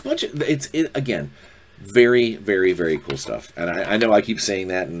 yeah, just a bunch of, again, very, very, very cool stuff. And I know I keep saying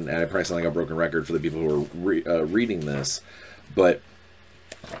that, and I probably sound like a broken record for the people who are reading this, but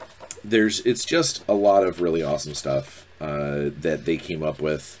it's just a lot of really awesome stuff that they came up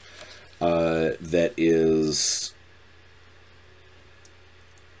with that is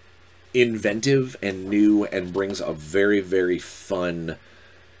inventive and new and brings a very, very fun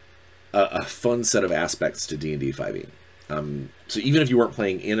set of aspects to D&D 5e. So even if you weren't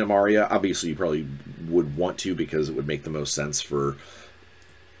playing in Imaria, obviously you probably would want to, because it would make the most sense for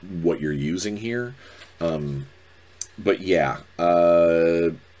what you're using here. But yeah,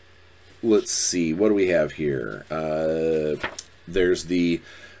 let's see, what do we have here? There's the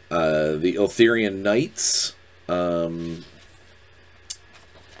Iltherian Knights,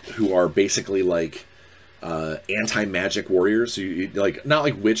 who are basically like anti-magic warriors. So like, not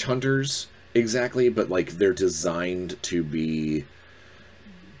like witch hunters exactly, but like they're designed to be,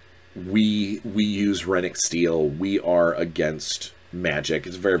 we use Renic Steel, we are against magic.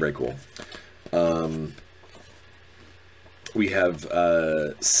 It's very, very cool. We have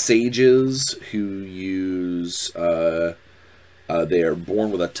sages who use, they are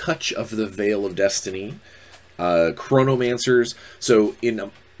born with a touch of the Veil of Destiny. Chronomancers. So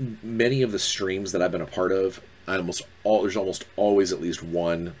in many of the streams that I've been a part of, there's almost always at least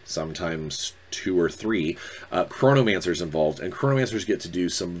one, sometimes two or three, chronomancers involved. And chronomancers get to do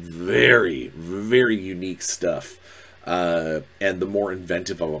some very, very unique stuff. And the more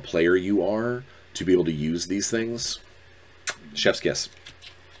inventive of a player you are to be able to use these things, chef's kiss.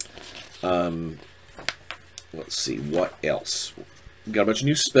 Let's see, what else? Got a bunch of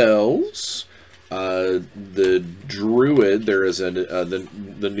new spells. The Druid, there is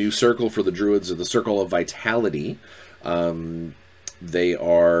the new circle for the Druids, of the Circle of Vitality. They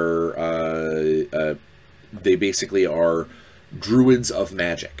are, they basically are Druids of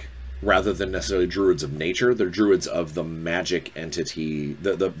magic, rather than necessarily Druids of nature. They're Druids of the magic entity,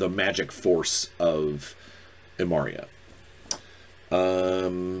 the magic force of Imaria.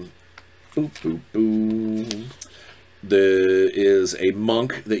 Boop, boop, boop. There is a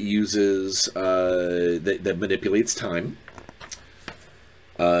monk that uses, that manipulates time.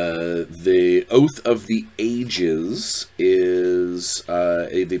 The Oath of the Ages is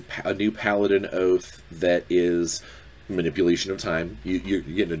a new paladin oath that is manipulation of time. You're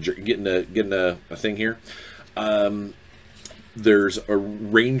getting a thing here. There's a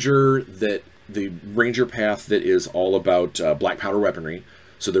ranger the ranger path that is all about black powder weaponry.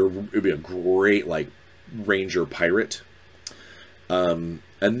 So there would be a great like ranger pirate. And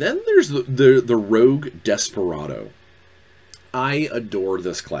then there's the rogue desperado. I adore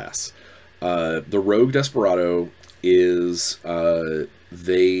this class. The rogue desperado is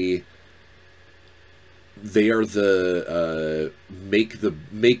they are the make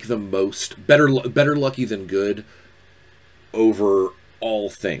the most better lucky than good over all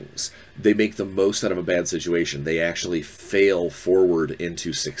things. They make the most out of a bad situation. They actually fail forward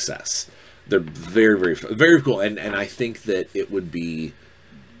into success. They're very, very, very cool, and I think that it would be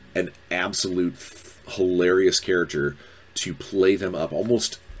an absolute hilarious character to play them up,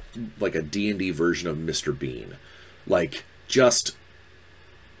 almost like a D&D version of Mr. Bean. Like, just,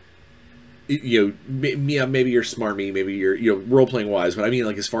 you know, yeah, maybe you're smarmy, maybe you're, you know, role-playing wise, but I mean,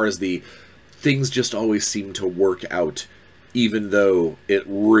 like, as far as the things just always seem to work out, even though it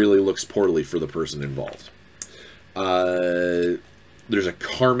really looks poorly for the person involved. There's a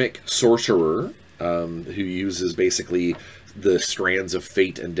karmic sorcerer who uses basically the strands of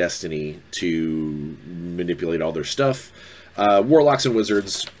fate and destiny to manipulate all their stuff. Warlocks and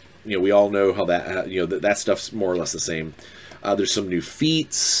wizards, you know, we all know how that, you know, that stuff's more or less the same. There's some new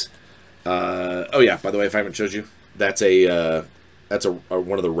feats. Oh yeah, by the way, if I haven't showed you, that's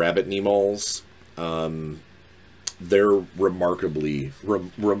one of the rabbit Nemols. They're remarkably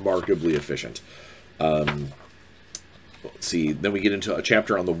efficient. Let's see, then we get into a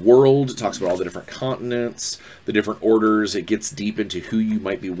chapter on the world. It talks about all the different continents, the different orders. It gets deep into who you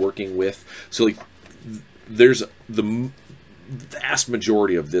might be working with. So, like, there's the vast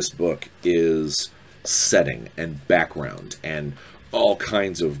majority of this book is setting and background and all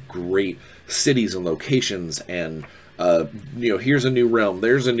kinds of great cities and locations and, you know, here's a new realm,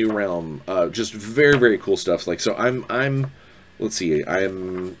 there's a new realm. Just very, very cool stuff. Like, so let's see,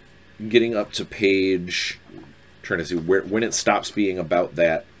 I'm getting up to page trying to see when it stops being about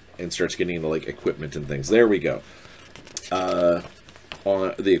that and starts getting into like equipment and things. There we go. On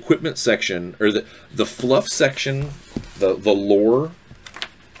the equipment section, or the fluff section, the lore.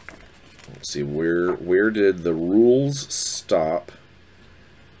 Let's see, where did the rules stop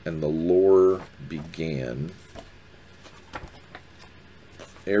and the lore began?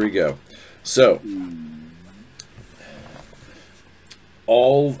 There we go. So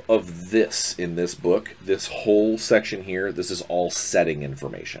all of this in this book, this whole section here, this is all setting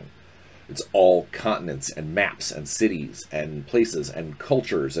information. It's all continents and maps and cities and places and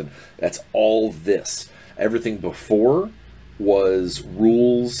cultures, and that's all this. Everything before was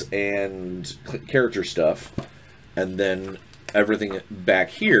rules and character stuff, and then everything back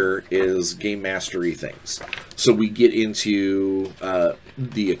here is game mastery things. So we get into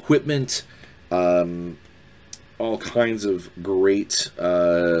the equipment, all kinds of great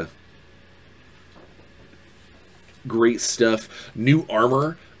great stuff. New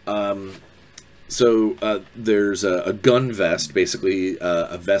armor. So there's a gun vest, basically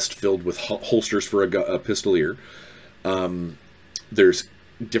a vest filled with holsters for a pistolier. There's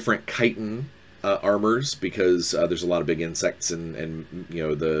different chitin armors, because there's a lot of big insects and you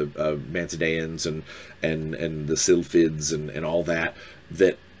know, the mantidaeans and the sylphids and all that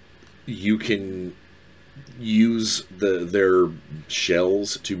you can use their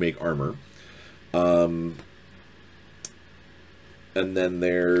shells to make armor. And then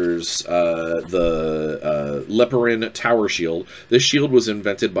there's the Leporin Tower Shield. This shield was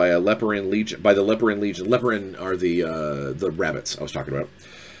invented by the Leporin Legion. Leporin are the rabbits I was talking about.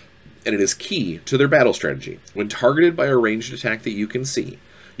 And it is key to their battle strategy. When targeted by a ranged attack that you can see,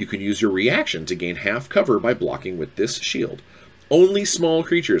 you can use your reaction to gain half cover by blocking with this shield. Only small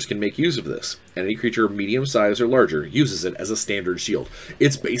creatures can make use of this, and any creature of medium size or larger uses it as a standard shield.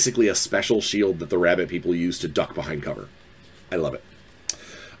 It's basically a special shield that the rabbit people use to duck behind cover. I love it.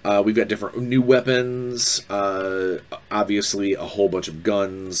 We've got different new weapons, obviously a whole bunch of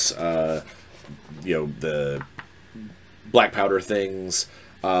guns, you know, the black powder things,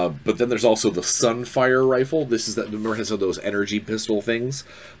 but then there's also the Sunfire rifle. This is remember, it has those energy pistol things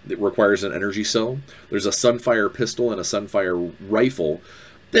that requires an energy cell. There's a Sunfire pistol and a Sunfire rifle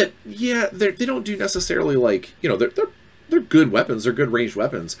that, yeah, they don't do necessarily, like, you know, they're good weapons, they're good ranged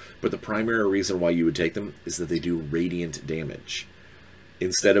weapons, but the primary reason why you would take them is that they do radiant damage.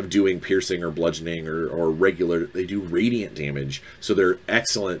 Instead of doing piercing or bludgeoning or regular, they do radiant damage, so they're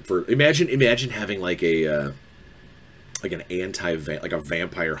excellent for, imagine having like a like an like a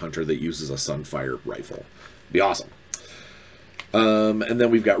vampire hunter that uses a Sunfire rifle. Be awesome. And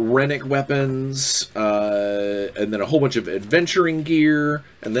then we've got Rennick weapons, and then a whole bunch of adventuring gear,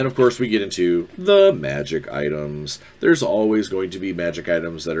 and then of course we get into the magic items. There's always going to be magic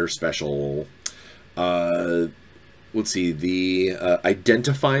items that are special. Let's see, the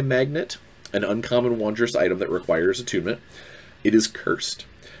Identify Magnet, an uncommon wondrous item that requires attunement. It is cursed.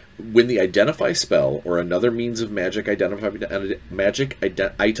 When the Identify spell or another means of magic item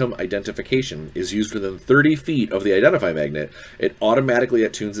identification is used within 30 feet of the Identify Magnet, it automatically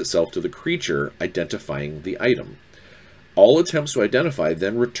attunes itself to the creature identifying the item. All attempts to identify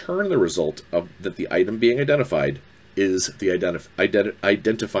then return the result of that the item being identified is the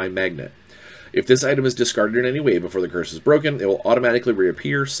Identify Magnet. If this item is discarded in any way before the curse is broken, it will automatically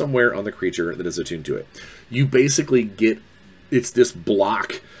reappear somewhere on the creature that is attuned to it. You basically get, it's this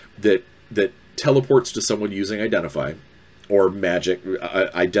block that teleports to someone using Identify, or magic,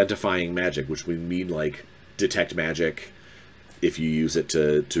 identifying magic, which we mean like detect magic if you use it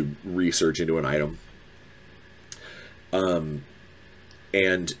to research into an item. And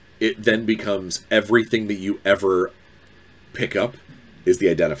it then becomes everything that you ever pick up is the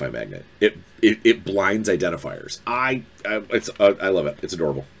Identify Magnet. It blinds identifiers. I love it. It's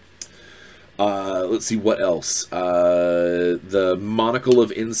adorable. Let's see what else. The Monocle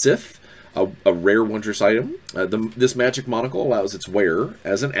of Insith, a rare wondrous item. This magic monocle allows its wearer,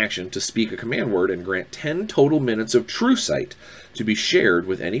 as an action, to speak a command word and grant 10 total minutes of true sight to be shared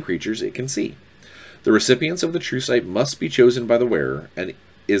with any creatures it can see. The recipients of the true sight must be chosen by the wearer, and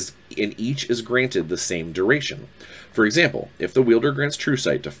each is granted the same duration. For example, if the wielder grants true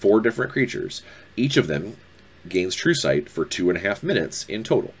sight to 4 different creatures, each of them gains true sight for 2.5 minutes in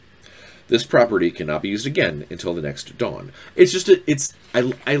total. This property cannot be used again until the next dawn. It's just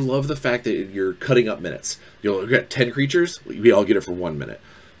I love the fact that you're cutting up minutes. You'll get 10 creatures, we all get it for 1 minute.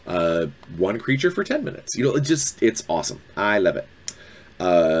 1 creature for 10 minutes. You know, it's awesome. I love it.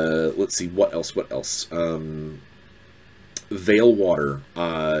 Let's see what else. Veil Water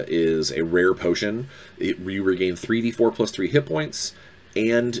is a rare potion. You regain 3d4 plus 3 hit points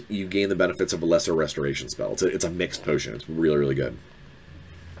and you gain the benefits of a lesser restoration spell. It's a mixed potion. It's really, really good.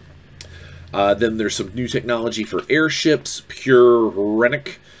 Then there's some new technology for airships, pure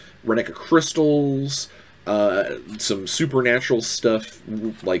Renic crystals, some supernatural stuff,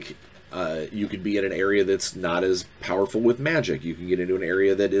 like you could be in an area that's not as powerful with magic. You can get into an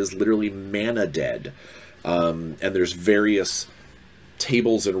area that is literally mana dead. And there's various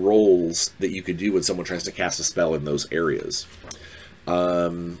tables and rolls that you could do when someone tries to cast a spell in those areas.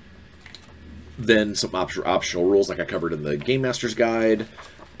 Then some optional rules like I covered in the Game Master's Guide,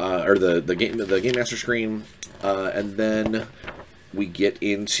 or the Game Master screen. And then we get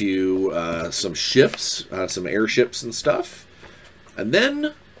into some ships, some airships and stuff. And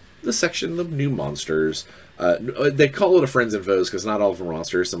then the section of new monsters. They call it a Friends and Foes because not all of them are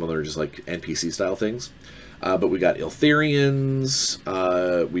monsters. Some of them are just like NPC style things. But we got Iltherians.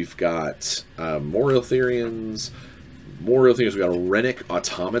 We've got more Iltherians. More Iltherians. We got a Renic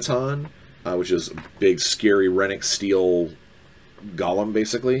Automaton, which is a big, scary Renic steel golem,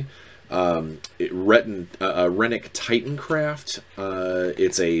 basically. Renic Titancraft.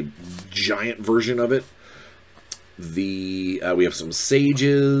 It's a giant version of it. We have some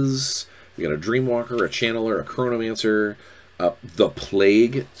sages. We got a Dreamwalker, a Channeler, a Chronomancer. The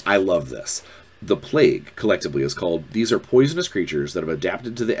Plague. I love this. The Plague, collectively, is called, these are poisonous creatures that have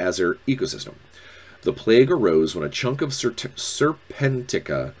adapted to the Azer ecosystem. The Plague arose when a chunk of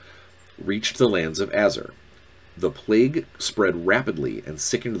Serpentica reached the lands of Azer. The Plague spread rapidly and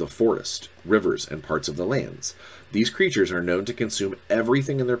sickened the forest, rivers, and parts of the lands. These creatures are known to consume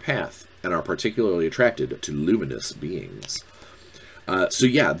everything in their path and are particularly attracted to luminous beings. So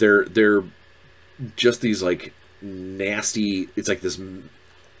yeah, they're just these like nasty, it's like this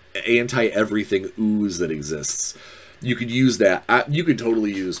anti-everything ooze that exists. You could use that. You could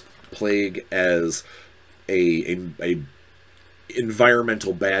totally use Plague as a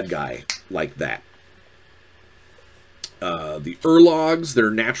environmental bad guy like that. The Urlogs,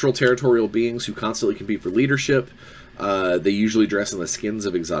 they're natural territorial beings who constantly compete for leadership. They usually dress in the skins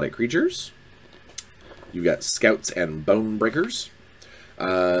of exotic creatures. You've got Scouts and Bone Breakers.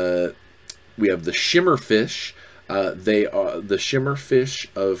 We have the Shimmerfish. They are the Shimmerfish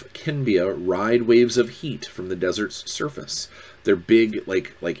of Kinbia ride waves of heat from the desert's surface. They're big,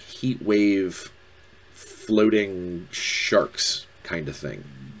 like heat wave floating sharks kind of thing.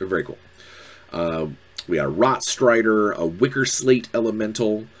 They're very cool. We got a Rot Strider, a Wicker Slate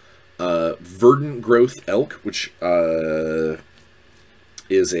Elemental, Verdant Growth Elk, which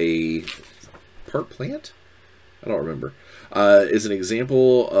is a part plant? I don't remember. Is an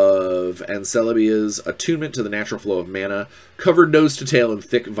example of Ancelebia's attunement to the natural flow of mana, covered nose to tail in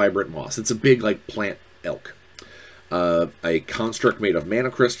thick, vibrant moss. It's a big, like, plant elk. A construct made of mana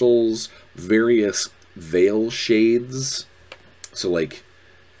crystals, various veil shades, so, like,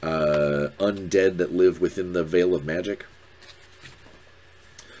 undead that live within the veil of magic.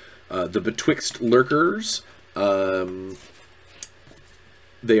 The Betwixt Lurkers,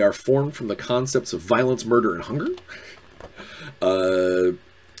 they are formed from the concepts of violence, murder, and hunger.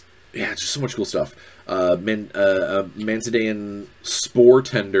 Yeah, just so much cool stuff. Mantidaean Spore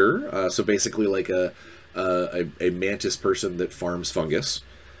Tender, so basically like a mantis person that farms fungus.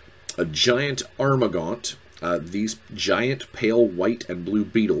 A giant Armagaunt. These giant pale white and blue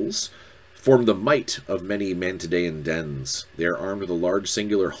beetles form the might of many Mantidaean dens. They are armed with a large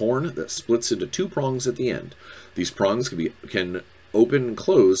singular horn that splits into two prongs at the end. These prongs can open and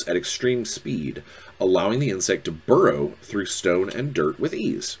close at extreme speed, allowing the insect to burrow through stone and dirt with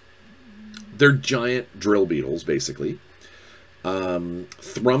ease. They're giant drill beetles, basically.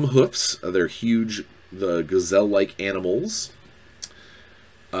 Thrum hoofs, they're huge, the gazelle-like animals.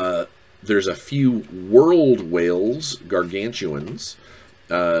 There's a few world whales, gargantuans.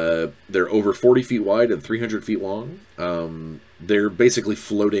 They're over 40 feet wide and 300 feet long. They're basically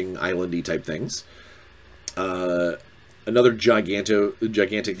floating islandy type things. Another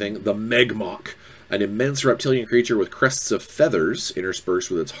gigantic thing, the Megmok, an immense reptilian creature with crests of feathers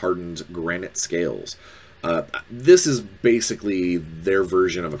interspersed with its hardened granite scales. This is basically their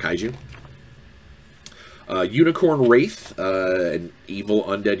version of a kaiju. Unicorn Wraith, an evil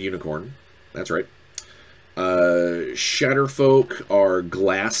undead unicorn. That's right. Shatterfolk are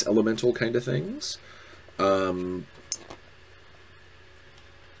glass elemental kind of things.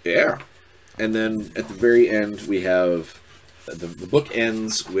 Yeah. And then at the very end, we have the book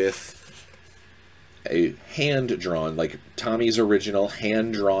ends with a hand-drawn, like Tommy's original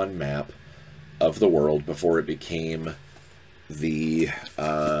hand-drawn map of the world before it became the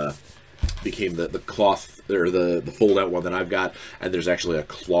cloth, or the fold-out one that I've got. And there's actually a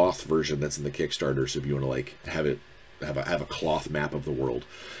cloth version that's in the Kickstarter, so if you want to like have it have a cloth map of the world.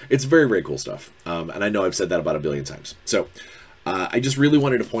 It's very, very cool stuff. And I know I've said that about a billion times. So I just really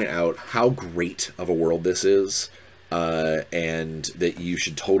wanted to point out how great of a world this is. And that you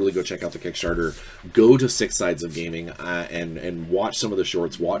should totally go check out the Kickstarter. Go to Six Sides of Gaming and watch some of the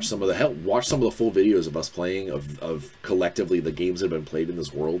shorts. Watch some of the full videos of us playing of collectively the games that have been played in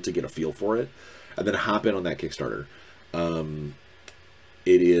this world to get a feel for it, and then hop in on that Kickstarter.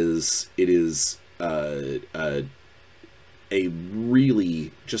 It is a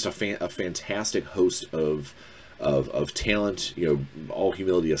really just a fantastic host of talent. You know, all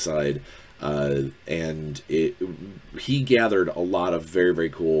humility aside. And he gathered a lot of very,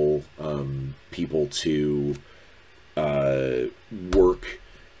 very cool people to work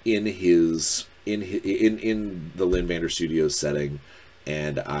in the Lynnvander Studios setting,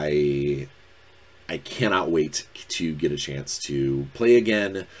 and I cannot wait to get a chance to play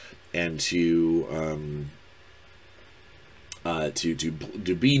again and to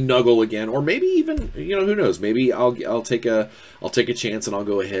be Nuggle again, or maybe even, you know, who knows, maybe I'll take a chance and I'll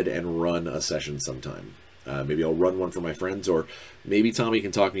go ahead and run a session sometime. Maybe I'll run one for my friends, or maybe Tommy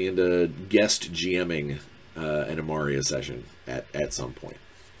can talk me into guest GMing an Imaria session at some point.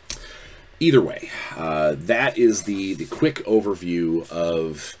 Either way, that is the quick overview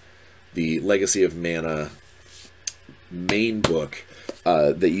of the Legacy of Mana main book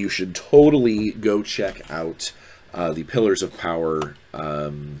that you should totally go check out. The Pillars of Power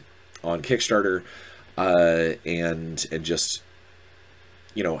on Kickstarter, and just,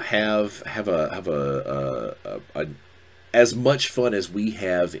 you know, have as much fun as we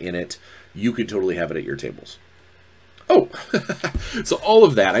have in it. You can totally have it at your tables. Oh, so all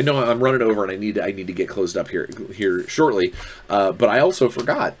of that. I know I'm running over, and I need to get closed up here shortly. But I also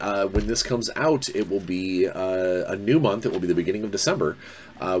forgot, when this comes out, it will be a new month. It will be the beginning of December,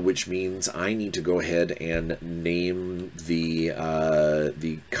 which means I need to go ahead and name the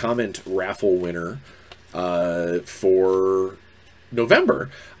comment raffle winner for November,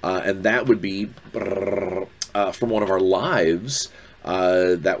 and that would be from one of our lives.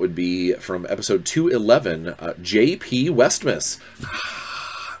 That would be from episode 211, J.P. Westmas.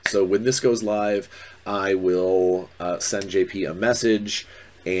 So when this goes live, I will send J.P. a message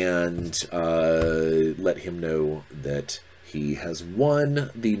and let him know that he has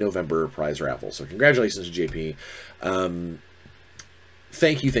won the November prize raffle. So congratulations to J.P.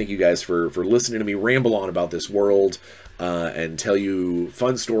 Thank you guys for listening to me ramble on about this world and tell you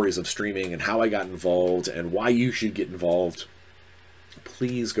fun stories of streaming and how I got involved and why you should get involved.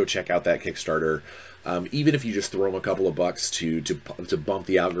 Please go check out that Kickstarter. Even if you just throw them a couple of bucks to bump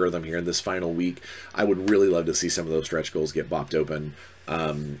the algorithm here in this final week, I would really love to see some of those stretch goals get bopped open,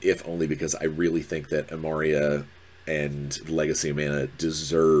 if only because I really think that Imaria and Legacy of Mana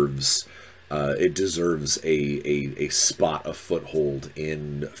deserves a spot, a foothold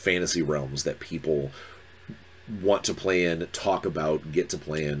in fantasy realms that people want to play in, talk about, get to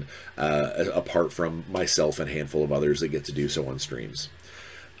play in, apart from myself and a handful of others that get to do so on streams.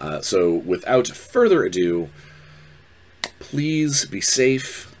 So without further ado, please be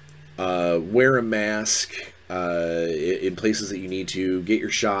safe, wear a mask in places that you need to, get your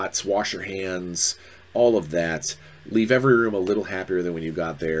shots, wash your hands, all of that. Leave every room a little happier than when you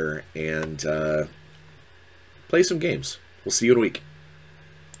got there, and play some games. We'll see you in a week.